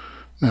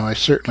 Now I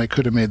certainly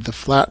could have made the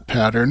flat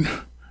pattern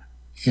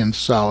in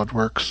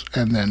SolidWorks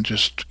and then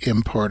just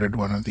imported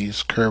one of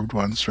these curved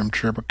ones from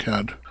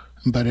TurboCAD,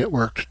 but it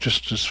worked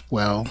just as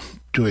well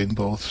doing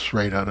both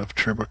right out of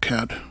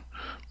TurboCAD.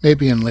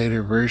 Maybe in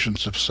later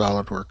versions of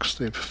SolidWorks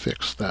they've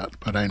fixed that,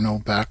 but I know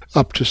back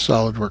up to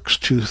SolidWorks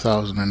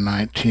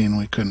 2019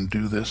 we couldn't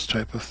do this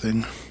type of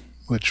thing,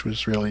 which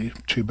was really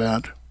too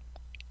bad.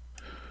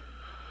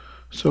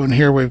 So in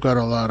here we've got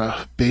a lot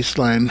of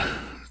baseline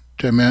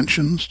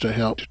dimensions to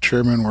help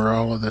determine where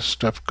all of this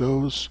stuff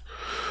goes.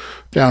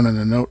 Down in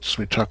the notes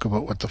we talk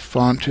about what the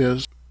font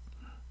is,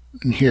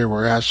 and here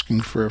we're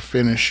asking for a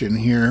finish in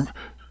here.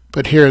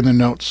 But here in the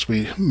notes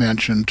we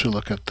mentioned to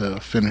look at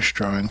the finish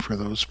drawing for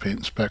those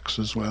paint specs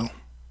as well.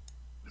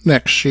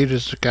 Next sheet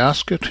is the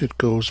gasket. It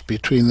goes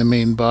between the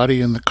main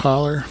body and the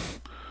collar.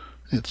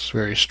 It's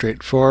very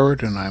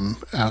straightforward, and I'm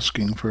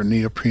asking for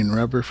neoprene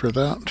rubber for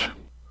that.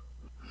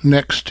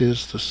 Next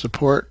is the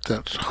support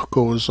that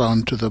goes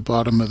onto the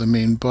bottom of the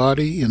main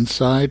body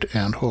inside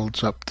and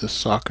holds up the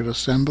socket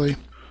assembly.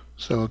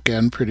 So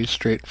again, pretty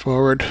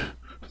straightforward.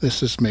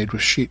 This is made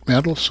with sheet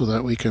metal so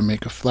that we can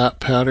make a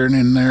flat pattern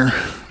in there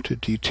to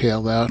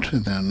detail that,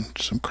 and then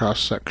some cross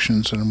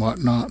sections and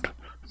whatnot,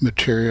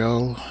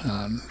 material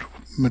and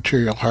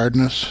material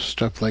hardness,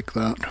 stuff like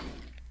that.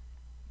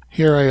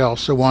 Here I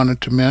also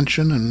wanted to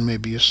mention, and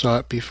maybe you saw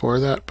it before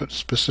that, but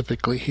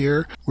specifically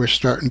here, we're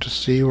starting to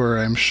see where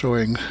I'm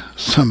showing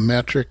some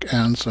metric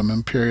and some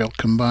imperial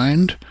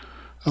combined.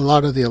 A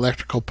lot of the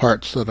electrical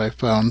parts that I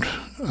found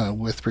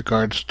with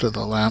regards to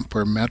the lamp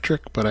were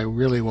metric, but I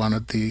really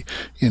wanted the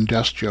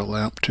industrial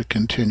lamp to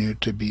continue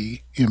to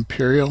be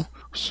imperial.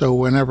 So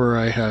whenever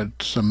I had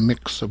some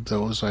mix of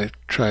those, I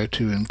try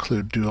to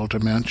include dual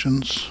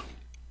dimensions.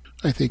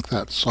 I think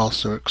that's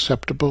also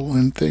acceptable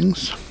in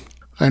things.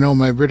 I know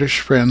my British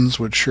friends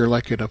would sure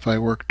like it if I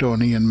worked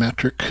only in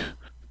metric,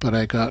 but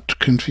I got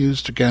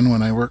confused again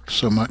when I worked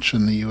so much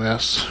in the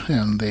US,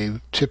 and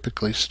they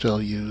typically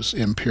still use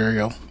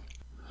imperial.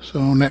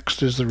 So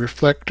next is the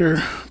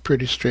reflector.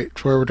 Pretty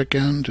straightforward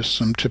again, just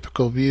some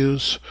typical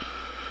views.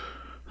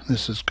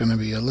 This is going to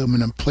be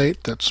aluminum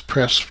plate that's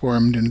press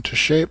formed into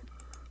shape.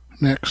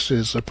 Next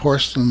is a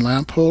porcelain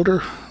lamp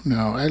holder.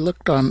 Now I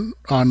looked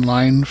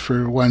online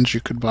for ones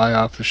you could buy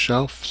off the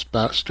shelf,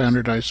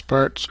 standardized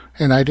parts,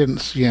 and I didn't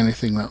see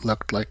anything that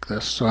looked like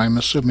this, so I'm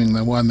assuming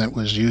the one that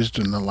was used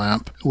in the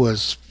lamp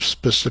was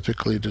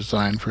specifically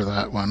designed for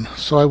that one.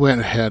 So I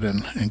went ahead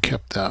and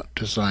kept that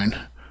design.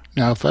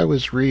 Now if I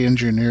was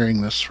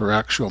re-engineering this for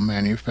actual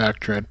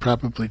manufacture, I'd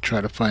probably try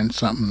to find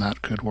something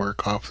that could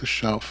work off the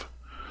shelf.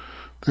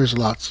 There's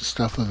lots of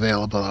stuff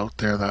available out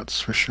there,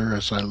 that's for sure.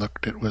 As I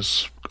looked, it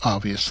was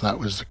obvious that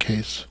was the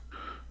case.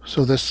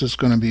 So this is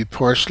going to be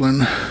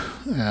porcelain,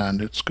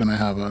 and it's going to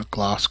have a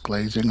gloss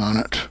glazing on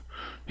it.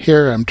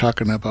 Here I'm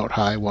talking about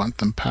how I want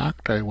them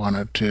packed. I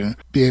wanted to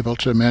be able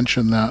to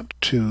mention that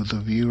to the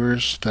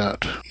viewers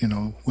that, you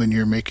know, when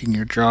you're making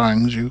your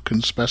drawings, you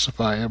can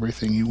specify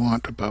everything you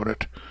want about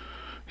it.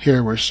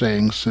 Here we're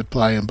saying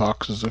supply in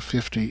boxes of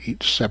 50,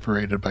 each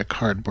separated by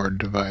cardboard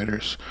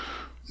dividers.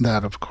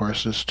 That, of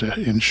course, is to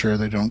ensure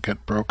they don't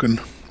get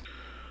broken.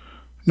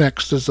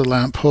 Next is the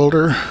lamp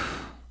holder.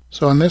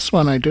 So on this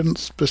one I didn't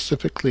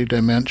specifically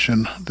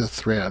dimension the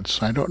threads.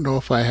 I don't know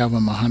if I have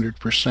them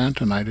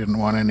 100%, and I didn't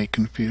want any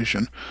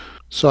confusion.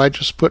 So I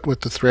just put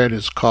what the thread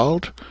is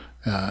called,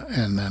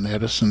 and then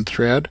Edison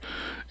thread,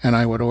 and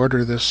I would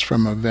order this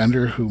from a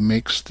vendor who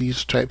makes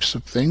these types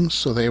of things,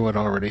 so they would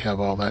already have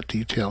all that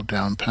detail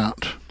down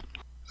pat.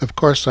 Of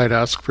course I'd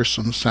ask for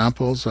some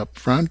samples up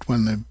front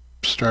when the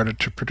started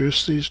to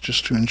produce these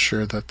just to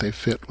ensure that they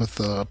fit with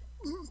the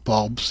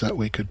bulbs that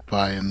we could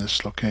buy in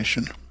this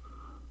location.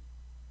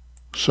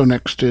 So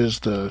next is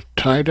the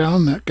tie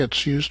down that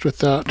gets used with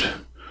that.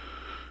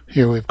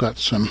 Here we've got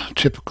some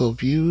typical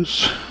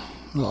views,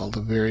 all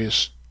the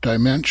various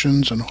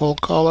dimensions and hole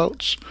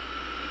callouts.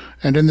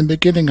 And in the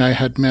beginning I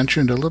had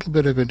mentioned a little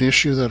bit of an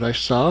issue that I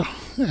saw,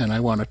 and I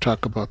want to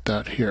talk about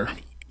that here.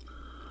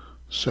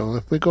 So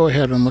if we go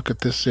ahead and look at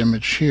this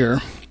image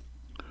here,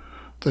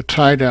 the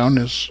tie down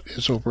is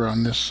over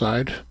on this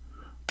side.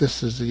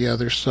 This is the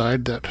other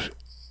side that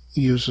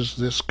uses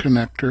this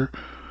connector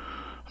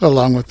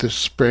along with this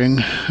spring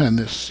and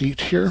this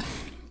seat here.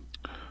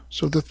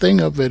 So the thing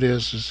of it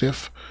is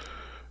if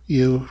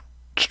you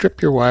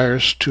strip your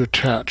wires to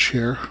attach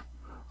here,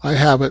 I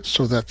have it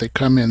so that they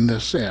come in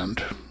this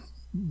end,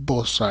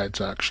 both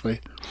sides actually.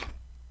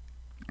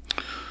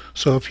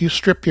 So if you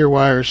strip your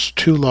wires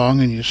too long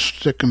and you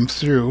stick them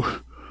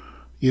through,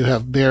 you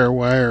have bare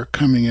wire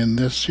coming in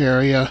this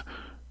area,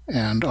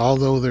 and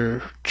although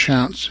their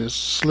chance is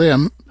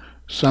slim,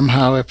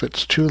 somehow if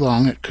it's too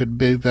long it could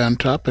be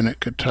bent up and it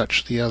could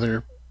touch the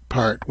other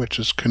part which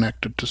is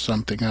connected to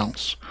something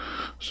else.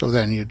 So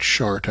then you'd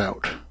short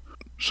out.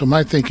 So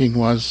my thinking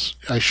was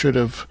I should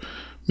have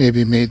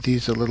maybe made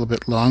these a little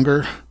bit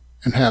longer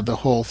and had the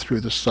hole through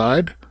the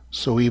side,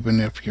 so even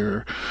if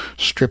your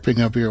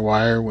stripping of your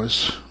wire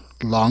was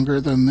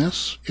longer than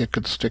this, it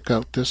could stick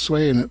out this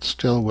way and it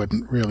still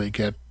wouldn't really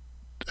get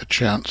a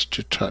chance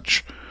to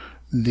touch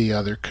the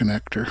other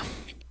connector.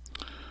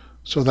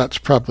 So that's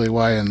probably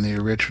why in the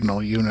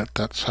original unit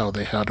that's how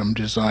they had them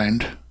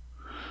designed.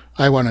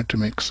 I wanted to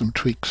make some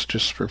tweaks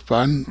just for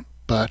fun,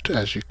 but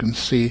as you can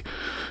see,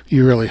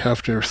 you really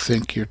have to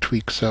think your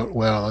tweaks out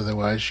well,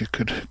 otherwise you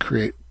could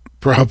create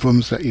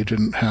problems that you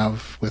didn't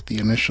have with the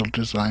initial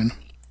design.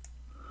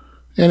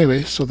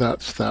 Anyway, so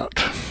that's that.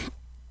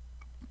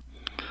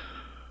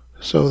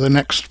 So the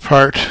next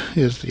part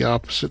is the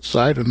opposite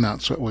side, and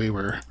that's what we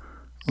were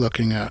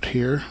looking at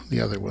here.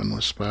 The other one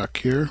was back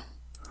here.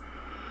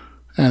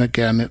 And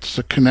again, it's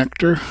the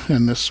connector,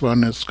 and this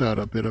one has got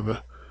a bit of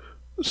a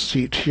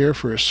seat here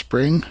for a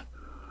spring.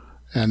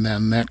 And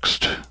then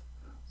next,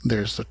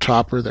 there's the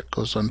topper that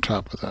goes on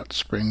top of that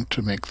spring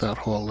to make that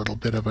whole little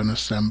bit of an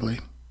assembly.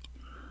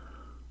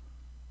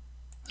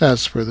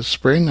 As for the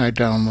spring, I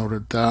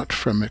downloaded that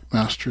from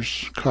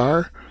McMaster's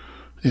car.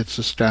 It's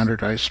a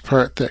standardized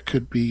part that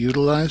could be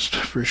utilized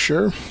for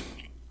sure.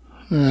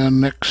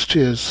 And next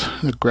is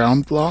the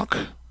ground block.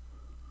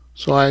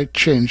 So I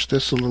changed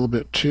this a little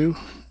bit too.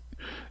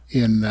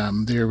 In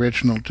the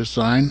original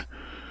design,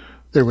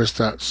 there was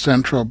that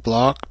central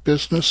block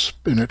business,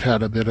 and it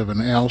had a bit of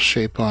an L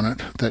shape on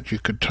it that you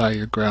could tie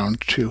your ground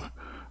to.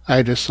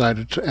 I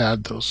decided to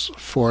add those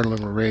 4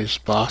 little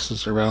raised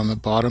bosses around the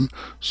bottom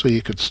so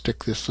you could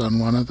stick this on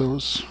one of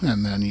those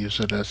and then use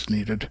it as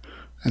needed,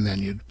 and then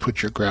you'd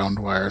put your ground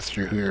wire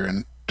through here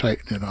and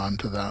tighten it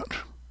onto that.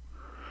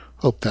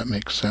 Hope that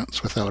makes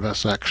sense without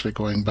us actually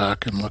going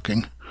back and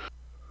looking.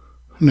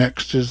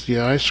 Next is the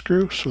eye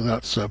screw, so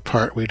that's a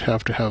part we'd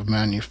have to have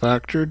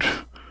manufactured,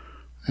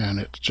 and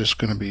it's just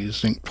going to be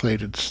zinc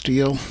plated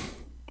steel,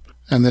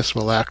 and this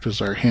will act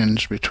as our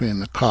hinge between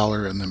the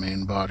collar and the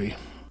main body.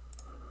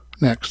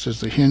 Next is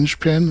the hinge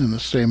pin in the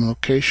same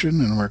location,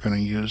 and we're going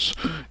to use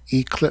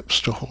E-clips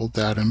to hold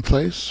that in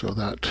place, so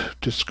that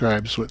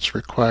describes what's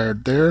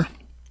required there.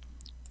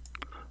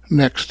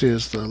 Next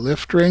is the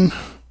lift ring,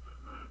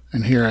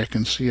 and here I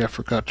can see I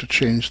forgot to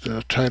change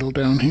the title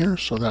down here,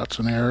 so that's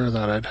an error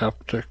that I'd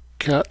have to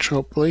catch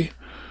hopefully.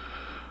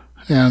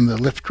 And the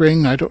lift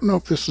ring, I don't know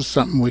if this is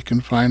something we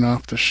can find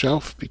off the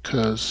shelf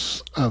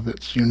because of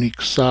its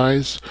unique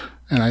size,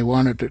 and I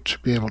wanted it to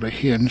be able to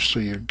hinge so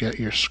you'd get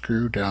your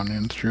screw down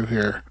in through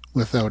here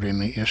without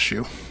any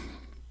issue.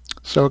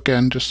 So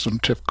again, just some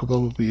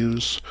typical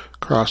views,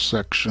 cross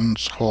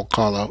sections, hole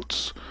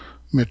callouts,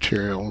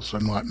 materials,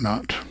 and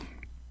whatnot.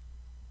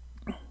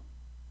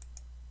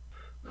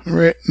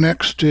 Right,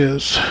 next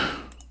is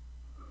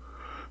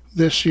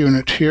this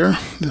unit here.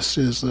 This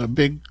is a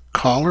big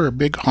collar, a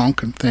big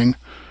honking thing.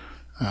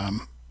 Do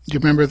you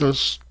remember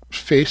those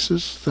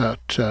faces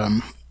that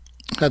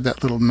had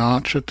that little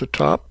notch at the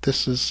top?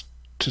 This is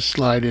to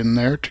slide in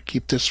there to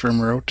keep this from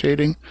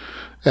rotating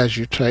as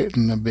you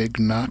tighten the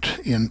big nut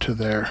into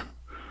there.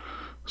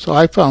 So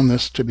I found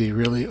this to be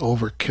really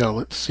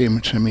overkill, it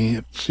seemed to me.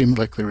 It seemed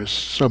like there was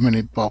so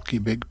many bulky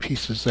big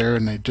pieces there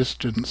and they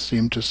just didn't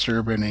seem to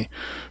serve any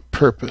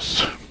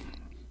purpose.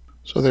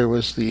 So there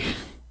was the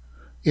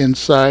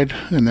inside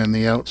and then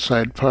the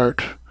outside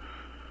part.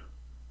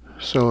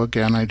 So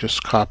again, I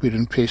just copied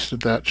and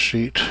pasted that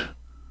sheet,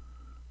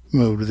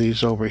 moved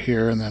these over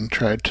here, and then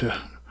tried to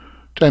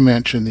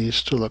dimension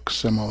these to look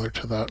similar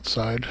to that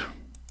side.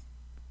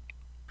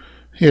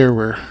 Here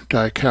we're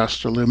die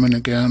cast aluminum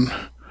again,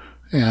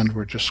 and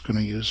we're just going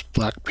to use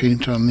black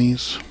paint on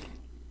these.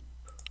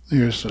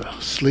 There's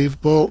a sleeve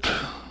bolt,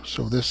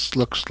 so this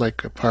looks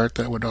like a part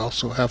that would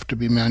also have to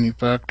be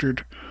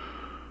manufactured.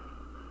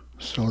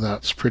 So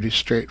that's pretty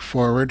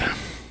straightforward.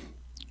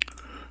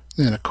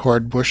 Then a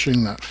cord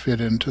bushing that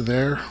fit into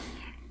there.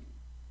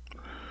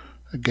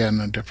 Again,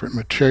 a different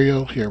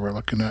material. Here we're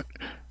looking at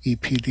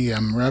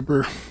EPDM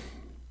rubber.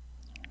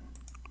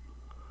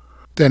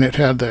 Then it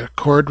had the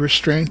cord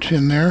restraint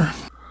in there.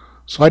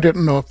 So I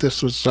didn't know if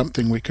this was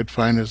something we could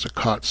find as a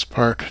COTS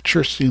part. It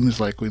sure seems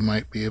like we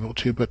might be able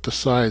to, but the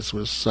size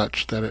was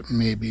such that it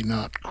may be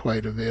not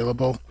quite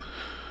available.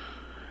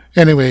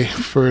 Anyway,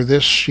 for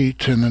this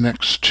sheet and the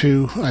next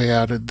two, I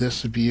added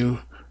this view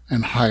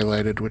and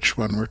highlighted which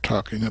one we're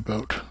talking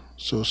about.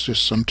 So it's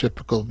just some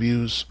typical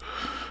views,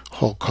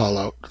 hole call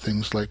out,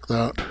 things like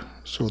that.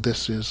 So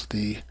this is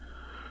the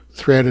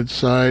threaded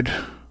side.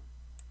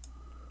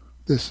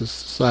 This is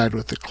the side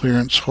with the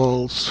clearance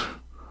holes.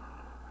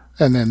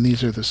 And then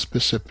these are the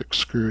specific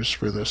screws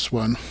for this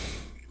one.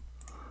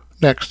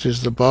 Next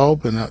is the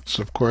bulb, and that's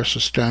of course a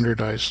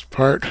standardized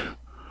part.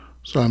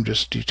 So I'm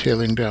just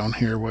detailing down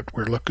here what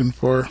we're looking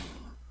for.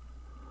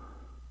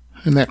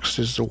 And next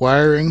is the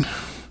wiring.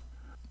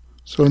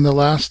 So in the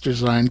last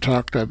design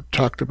talk, I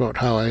talked about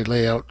how I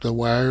lay out the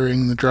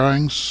wiring, the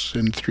drawings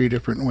in 3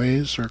 different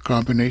ways or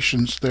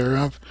combinations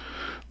thereof.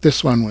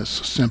 This one was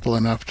simple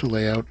enough to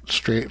lay out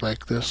straight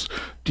like this,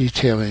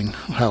 detailing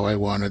how I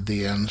wanted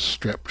the ends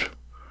stripped.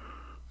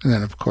 And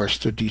then of course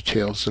the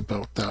details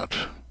about that.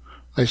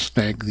 I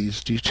snag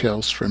these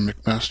details from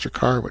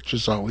McMaster-Carr, which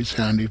is always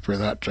handy for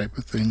that type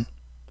of thing.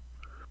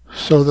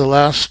 So the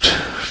last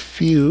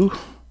few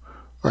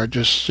are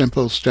just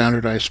simple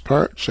standardized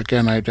parts.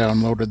 Again, I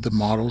downloaded the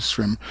models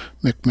from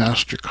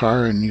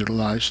McMaster-Carr and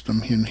utilized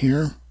them in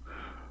here.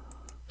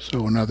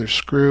 So another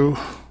screw,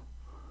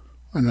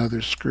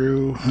 another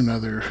screw,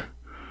 another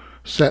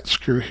set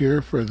screw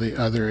here for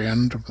the other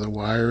end of the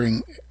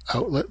wiring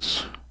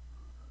outlets.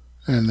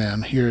 And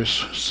then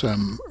here's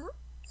some,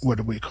 what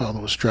do we call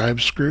those,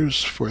 drive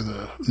screws for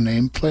the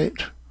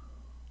nameplate.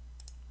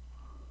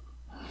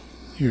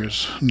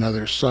 Here's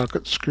another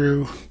socket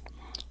screw.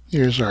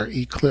 Here's our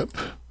E-clip.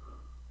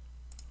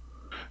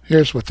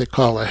 Here's what they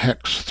call a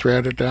hex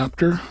thread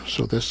adapter.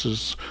 So this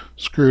is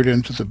screwed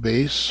into the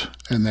base,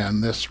 and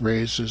then this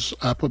raises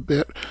up a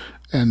bit,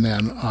 and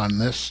then on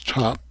this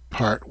top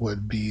part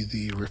would be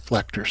the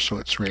reflector, so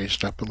it's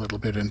raised up a little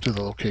bit into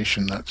the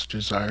location that's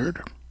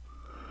desired.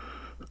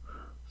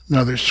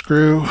 Another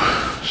screw,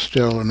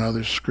 still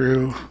another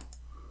screw.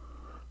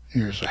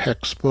 Here's a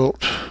hex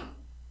bolt,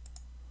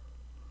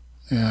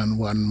 and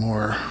one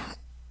more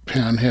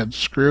pan head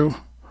screw.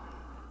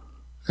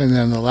 And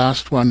then the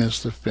last one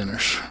is the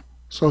finish.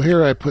 So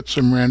here I put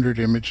some rendered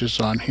images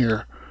on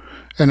here,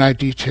 and I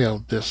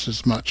detailed this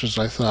as much as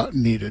I thought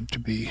needed to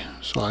be.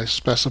 So I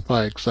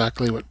specify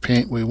exactly what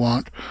paint we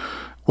want,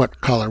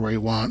 what color we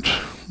want,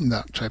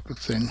 that type of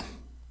thing.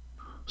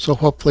 So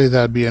hopefully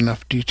that'd be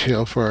enough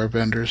detail for our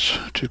vendors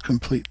to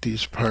complete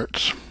these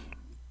parts.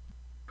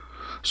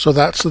 So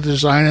that's the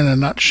design in a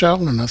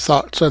nutshell and the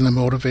thoughts and the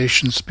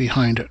motivations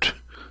behind it.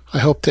 I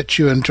hope that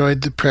you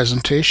enjoyed the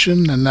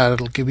presentation and that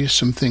it'll give you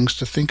some things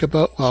to think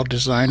about while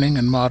designing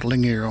and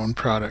modeling your own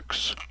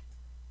products.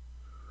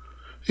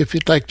 If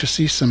you'd like to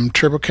see some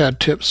TurboCAD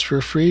tips for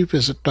free,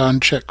 visit Don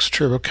Check's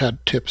TurboCAD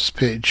tips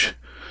page.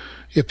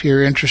 If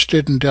you're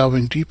interested in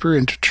delving deeper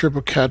into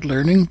TurboCAD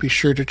learning, be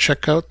sure to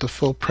check out the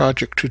full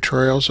project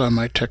tutorials on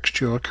my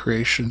Textual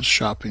Creations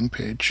Shopping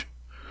page.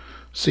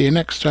 See you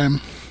next time.